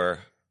you're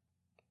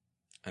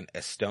an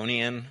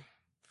Estonian,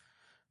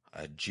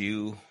 a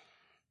Jew,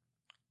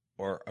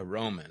 or a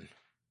Roman,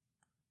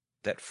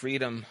 that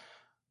freedom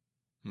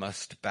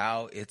must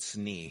bow its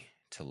knee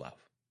to love.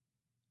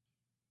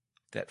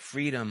 That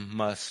freedom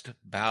must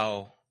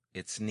bow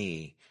its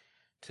knee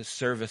to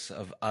service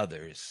of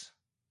others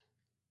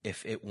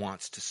if it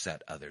wants to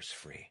set others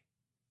free.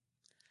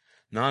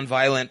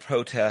 Nonviolent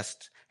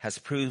protest has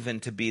proven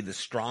to be the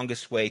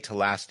strongest way to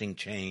lasting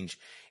change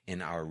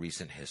in our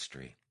recent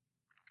history.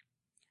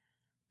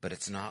 But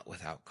it's not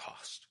without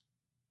cost.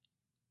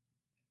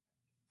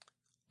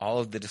 All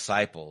of the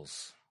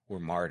disciples were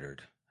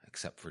martyred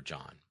except for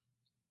John.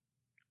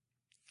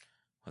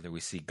 Whether we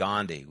see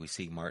Gandhi, we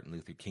see Martin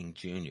Luther King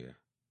Jr.,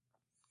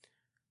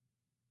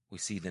 we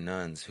see the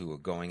nuns who are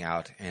going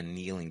out and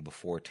kneeling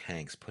before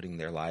tanks, putting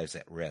their lives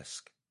at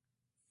risk.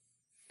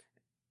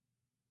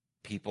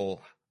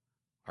 People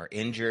are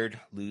injured,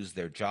 lose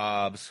their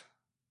jobs,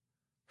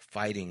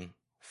 fighting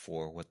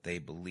for what they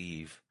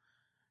believe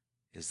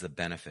is the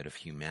benefit of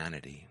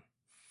humanity.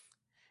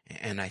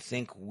 And I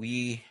think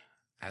we,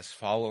 as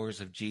followers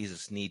of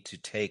Jesus, need to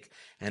take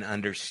and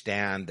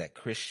understand that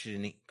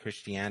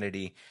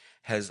Christianity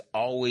has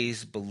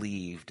always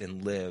believed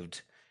and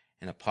lived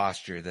in a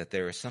posture that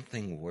there is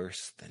something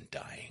worse than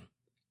dying.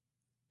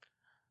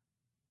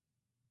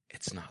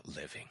 It's not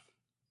living.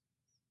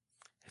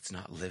 it's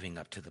not living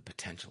up to the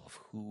potential of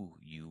who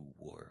you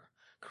were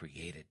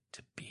created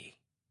to be.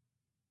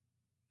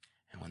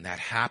 And when that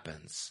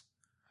happens,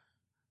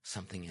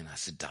 something in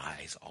us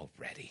dies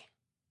already.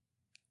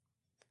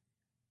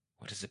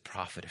 What does it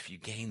profit if you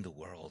gain the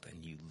world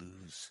and you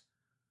lose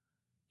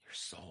your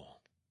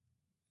soul?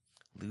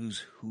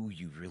 Lose who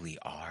you really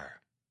are.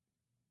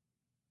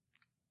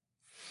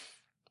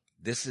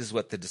 This is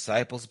what the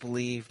disciples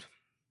believed.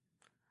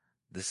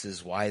 This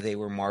is why they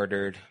were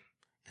martyred.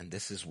 And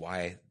this is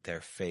why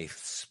their faith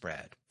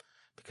spread.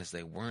 Because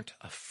they weren't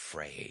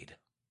afraid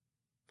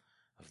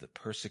of the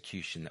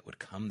persecution that would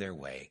come their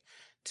way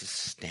to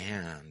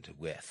stand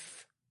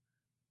with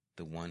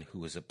the one who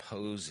was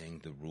opposing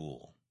the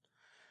rule.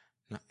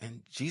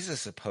 And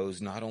Jesus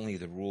opposed not only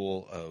the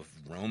rule of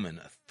Roman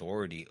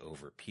authority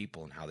over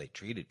people and how they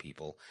treated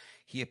people,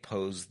 he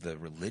opposed the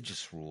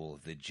religious rule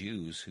of the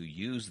Jews who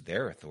used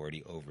their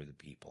authority over the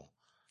people.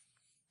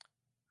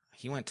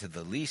 He went to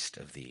the least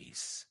of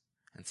these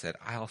and said,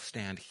 I'll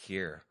stand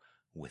here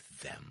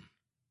with them.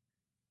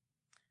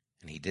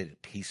 And he did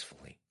it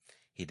peacefully.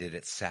 He did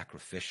it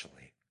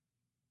sacrificially.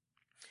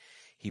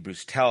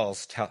 Hebrews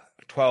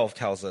 12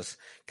 tells us,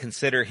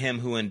 consider him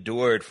who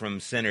endured from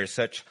sinners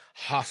such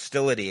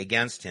hostility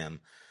against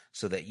him,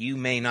 so that you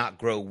may not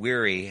grow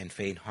weary and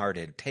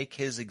faint-hearted. Take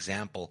his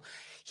example.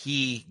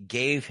 He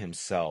gave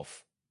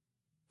himself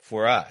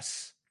for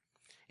us.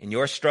 In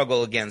your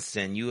struggle against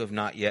sin, you have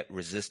not yet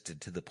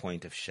resisted to the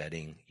point of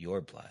shedding your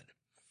blood.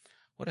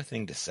 What a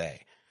thing to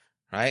say,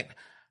 right?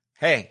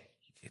 Hey,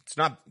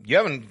 you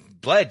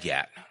haven't bled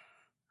yet.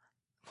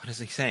 What is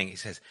he saying? He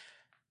says,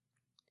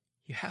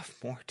 you have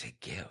more to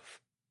give.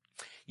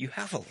 You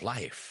have a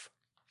life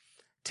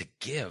to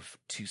give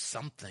to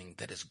something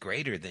that is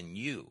greater than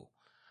you.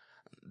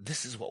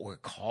 This is what we're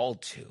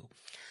called to.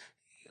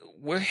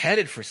 We're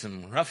headed for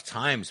some rough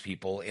times,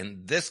 people.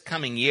 In this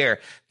coming year,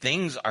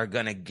 things are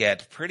going to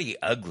get pretty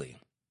ugly.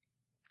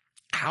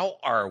 How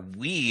are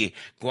we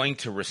going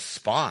to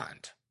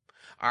respond?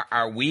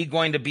 Are we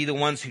going to be the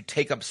ones who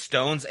take up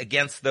stones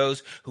against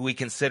those who we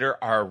consider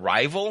our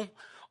rival?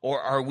 Or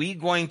are we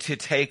going to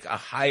take a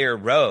higher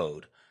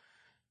road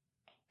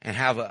and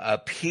have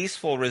a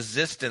peaceful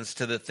resistance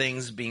to the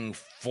things being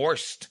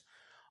forced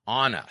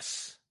on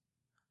us?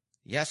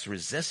 Yes,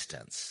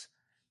 resistance,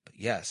 but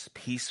yes,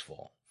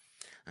 peaceful.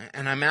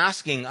 And I'm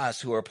asking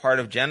us who are part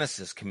of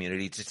Genesis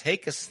community to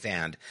take a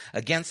stand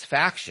against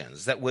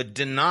factions that would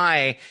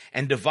deny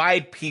and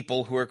divide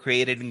people who are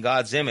created in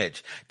God's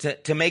image,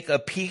 to make a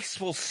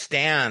peaceful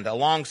stand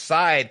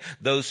alongside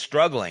those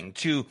struggling,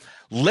 to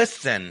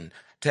listen,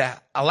 to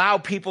allow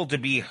people to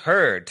be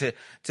heard,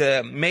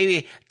 to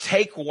maybe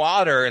take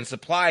water and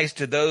supplies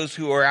to those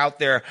who are out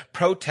there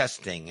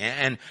protesting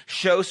and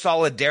show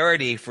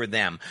solidarity for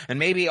them. And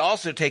maybe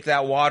also take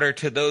that water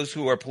to those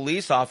who are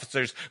police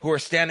officers who are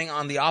standing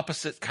on the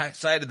opposite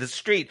side of the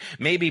street.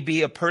 Maybe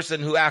be a person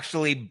who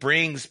actually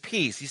brings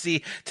peace. You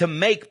see, to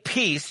make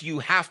peace, you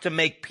have to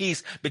make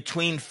peace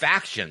between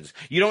factions.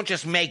 You don't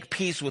just make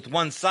peace with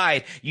one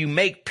side. You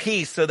make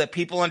peace so that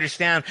people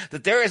understand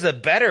that there is a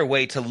better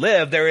way to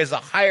live. There is a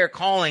higher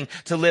calling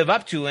to live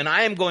up to, and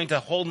I am going to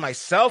hold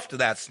myself to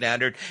that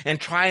standard and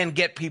try and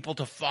get people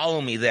to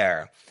follow me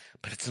there.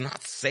 But it's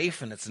not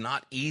safe and it's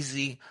not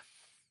easy,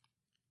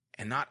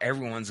 and not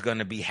everyone's going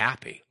to be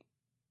happy.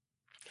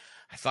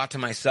 I thought to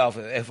myself,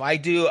 if I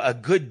do a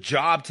good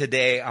job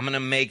today, I'm going to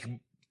make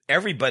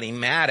everybody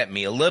mad at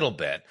me a little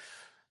bit,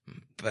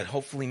 but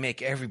hopefully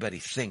make everybody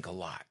think a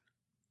lot.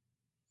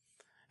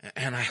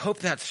 And I hope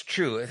that's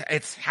true.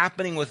 It's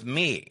happening with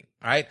me,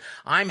 right?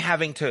 I'm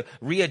having to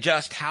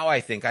readjust how I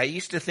think. I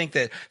used to think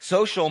that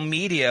social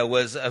media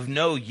was of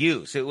no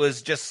use. It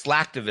was just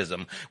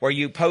slacktivism, where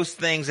you post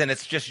things and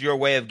it's just your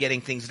way of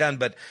getting things done.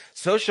 But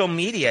social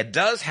media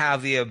does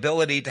have the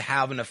ability to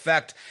have an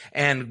effect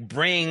and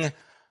bring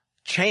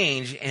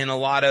change in a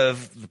lot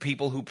of the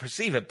people who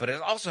perceive it, but it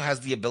also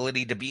has the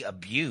ability to be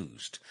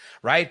abused,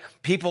 right?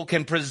 People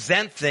can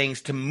present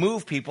things to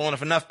move people, and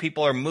if enough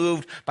people are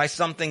moved by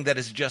something that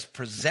is just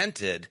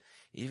presented,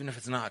 even if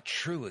it's not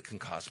true, it can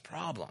cause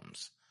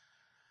problems.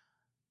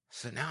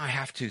 So now I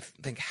have to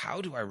think,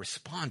 how do I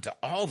respond to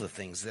all the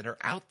things that are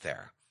out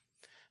there?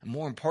 And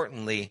more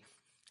importantly,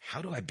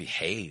 how do I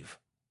behave?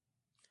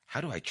 How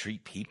do I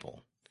treat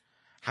people?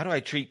 How do I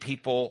treat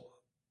people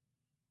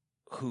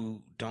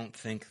who don't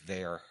think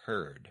they are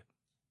heard?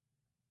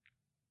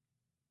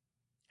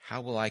 How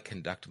will I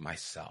conduct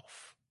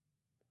myself?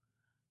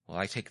 Will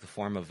I take the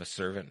form of a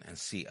servant and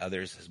see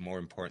others as more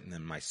important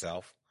than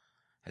myself,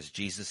 as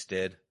Jesus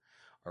did?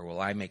 Or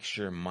will I make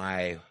sure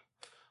my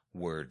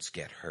words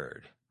get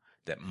heard,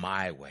 that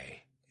my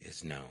way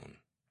is known,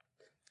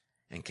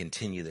 and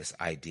continue this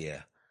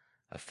idea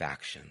of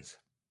factions?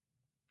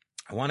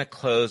 I want to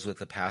close with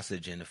a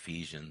passage in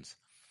Ephesians.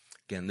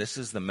 Again, this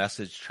is the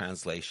Message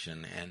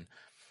translation, and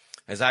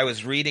as I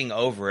was reading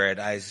over it,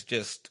 I was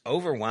just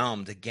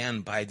overwhelmed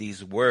again by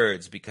these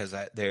words, because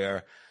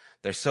they're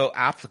so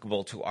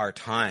applicable to our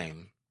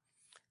time,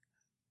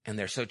 and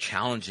they're so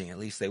challenging. At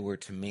least they were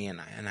to me,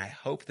 and I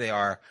hope they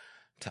are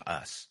to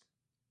us.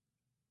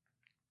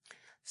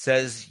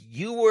 says,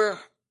 you were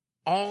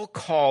all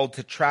called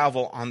to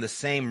travel on the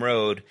same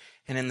road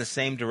and in the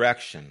same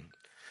direction.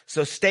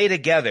 So stay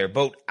together,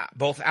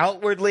 both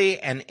outwardly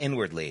and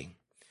inwardly.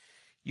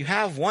 You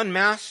have one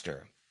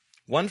master,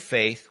 one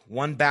faith,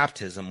 one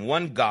baptism,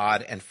 one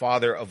God and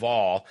Father of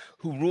all,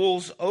 who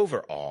rules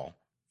over all,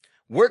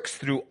 works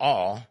through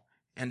all,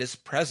 and is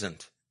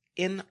present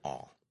in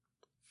all.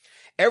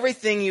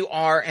 Everything you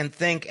are and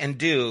think and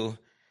do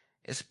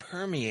is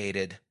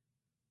permeated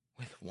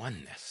with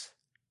oneness.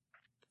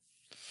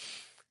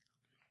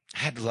 I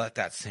had to let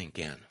that sink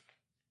in.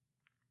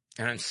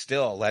 And I'm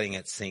still letting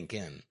it sink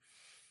in.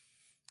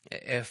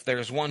 If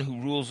there's one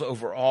who rules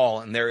over all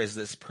and there is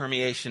this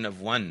permeation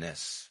of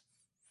oneness,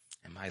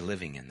 am I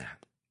living in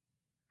that?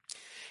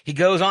 He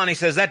goes on, he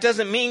says, that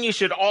doesn't mean you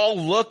should all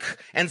look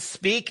and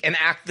speak and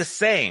act the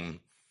same.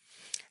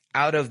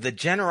 Out of the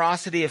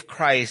generosity of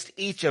Christ,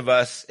 each of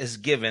us is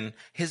given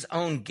his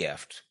own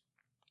gift.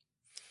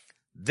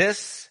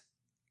 This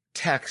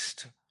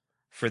text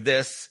for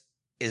this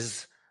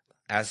is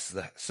as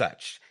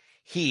such.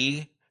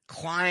 He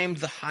climbed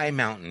the high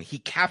mountain. He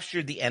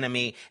captured the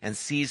enemy and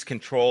seized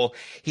control.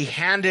 He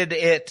handed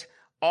it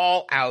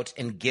all out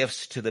in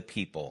gifts to the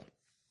people.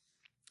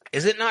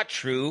 Is it not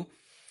true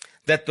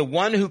that the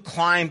one who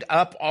climbed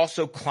up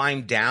also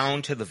climbed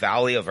down to the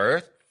valley of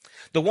earth?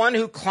 The one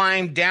who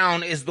climbed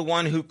down is the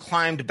one who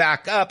climbed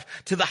back up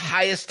to the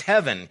highest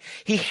heaven.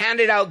 He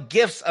handed out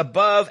gifts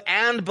above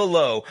and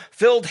below,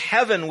 filled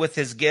heaven with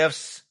his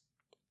gifts,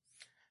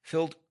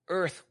 filled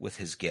earth with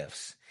his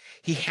gifts.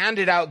 He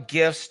handed out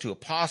gifts to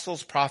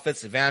apostles,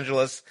 prophets,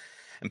 evangelists,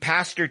 and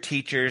pastor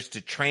teachers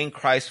to train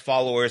Christ's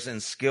followers in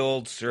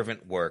skilled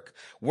servant work,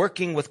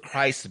 working with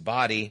Christ's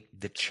body,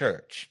 the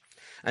church,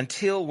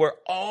 until we're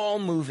all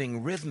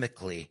moving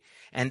rhythmically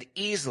and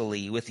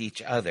easily with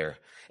each other,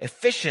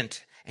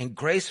 efficient and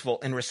graceful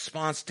in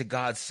response to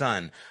God's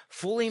Son,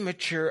 fully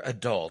mature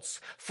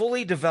adults,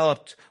 fully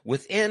developed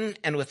within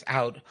and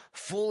without,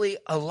 fully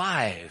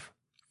alive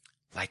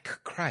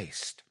like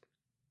Christ.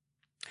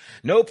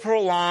 No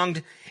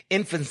prolonged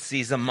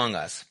infancies among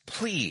us,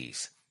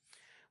 please.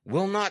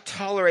 We'll not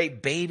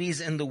tolerate babies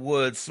in the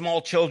woods,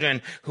 small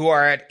children who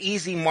are at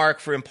easy mark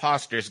for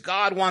imposters.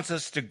 God wants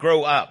us to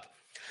grow up,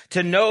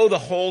 to know the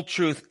whole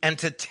truth and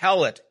to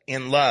tell it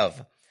in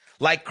love.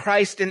 Like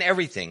Christ in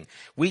everything,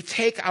 we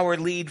take our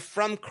lead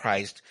from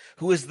Christ,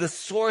 who is the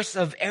source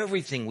of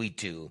everything we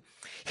do.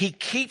 He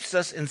keeps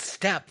us in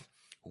step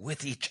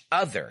with each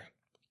other.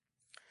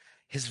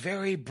 His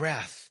very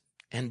breath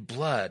and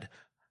blood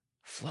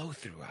flow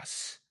through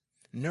us,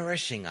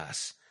 nourishing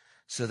us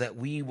so that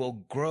we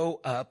will grow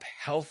up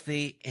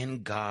healthy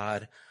in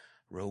God,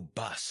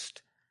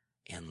 robust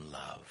in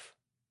love.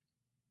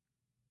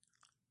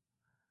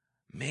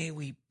 May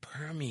we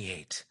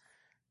permeate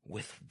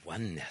with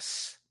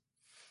oneness.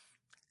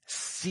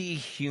 See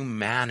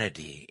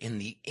humanity in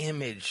the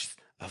image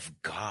of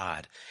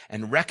God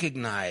and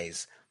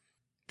recognize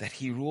that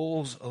he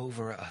rules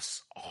over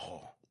us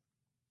all,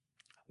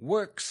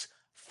 works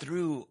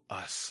through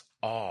us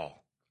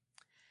all,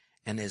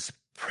 and is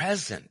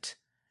present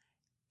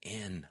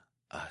in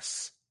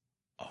us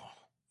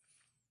all.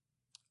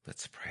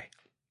 Let's pray.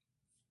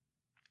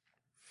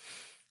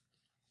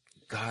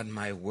 God,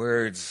 my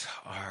words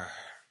are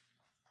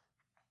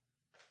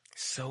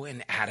so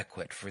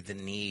inadequate for the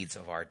needs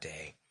of our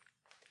day.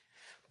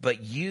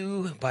 But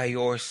you, by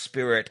your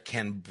Spirit,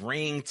 can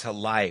bring to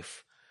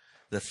life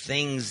the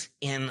things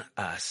in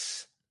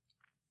us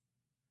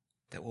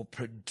that will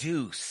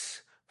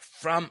produce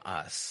from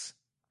us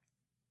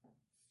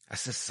a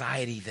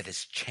society that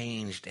is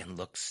changed and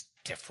looks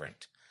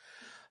different.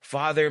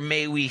 Father,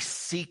 may we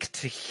seek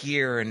to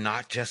hear and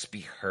not just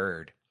be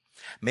heard.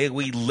 May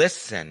we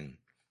listen,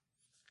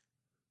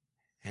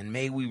 and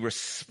may we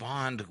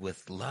respond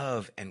with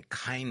love and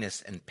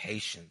kindness and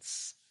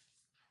patience.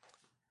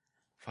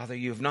 Father,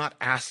 you have not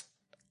asked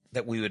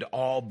that we would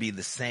all be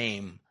the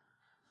same,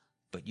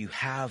 but you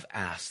have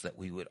asked that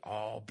we would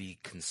all be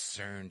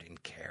concerned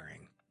and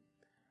caring.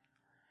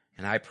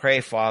 And I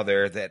pray,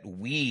 Father, that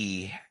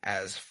we,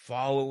 as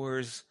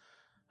followers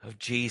of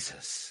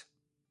Jesus,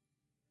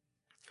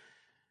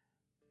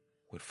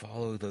 would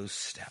follow those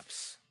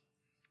steps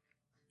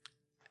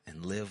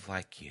and live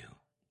like you.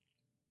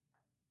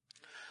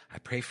 I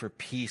pray for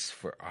peace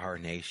for our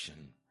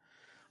nation.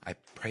 I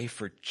pray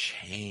for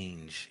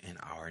change in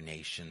our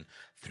nation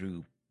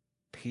through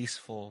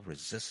peaceful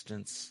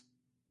resistance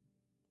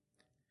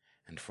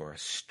and for a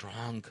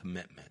strong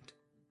commitment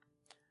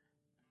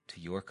to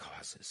your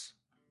causes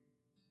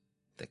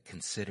that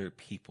consider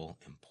people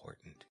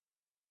important.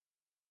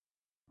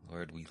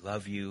 Lord, we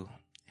love you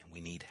and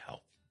we need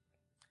help.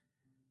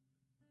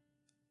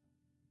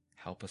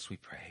 Help us, we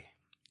pray.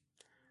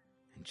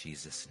 In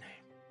Jesus' name.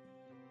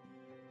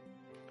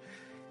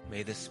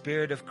 May the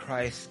Spirit of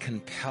Christ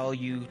compel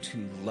you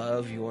to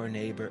love your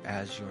neighbor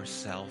as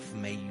yourself.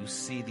 May you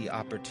see the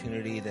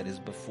opportunity that is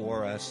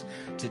before us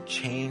to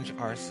change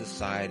our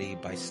society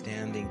by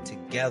standing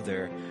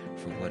together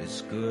for what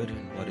is good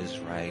and what is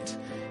right.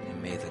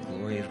 And may the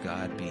glory of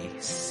God be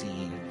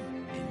seen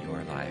in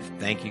your life.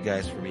 Thank you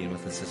guys for being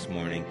with us this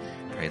morning.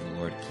 Pray the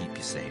Lord keep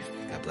you safe.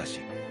 God bless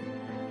you.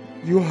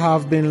 You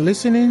have been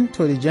listening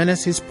to the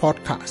Genesis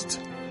podcast.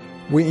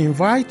 We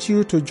invite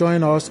you to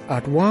join us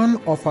at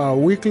one of our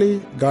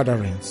weekly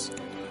gatherings.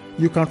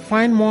 You can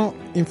find more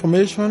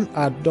information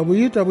at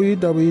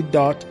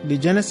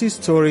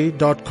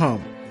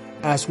www.thegenesisstory.com,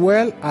 as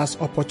well as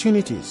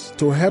opportunities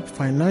to help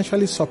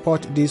financially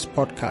support this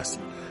podcast.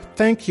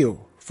 Thank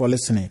you for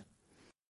listening.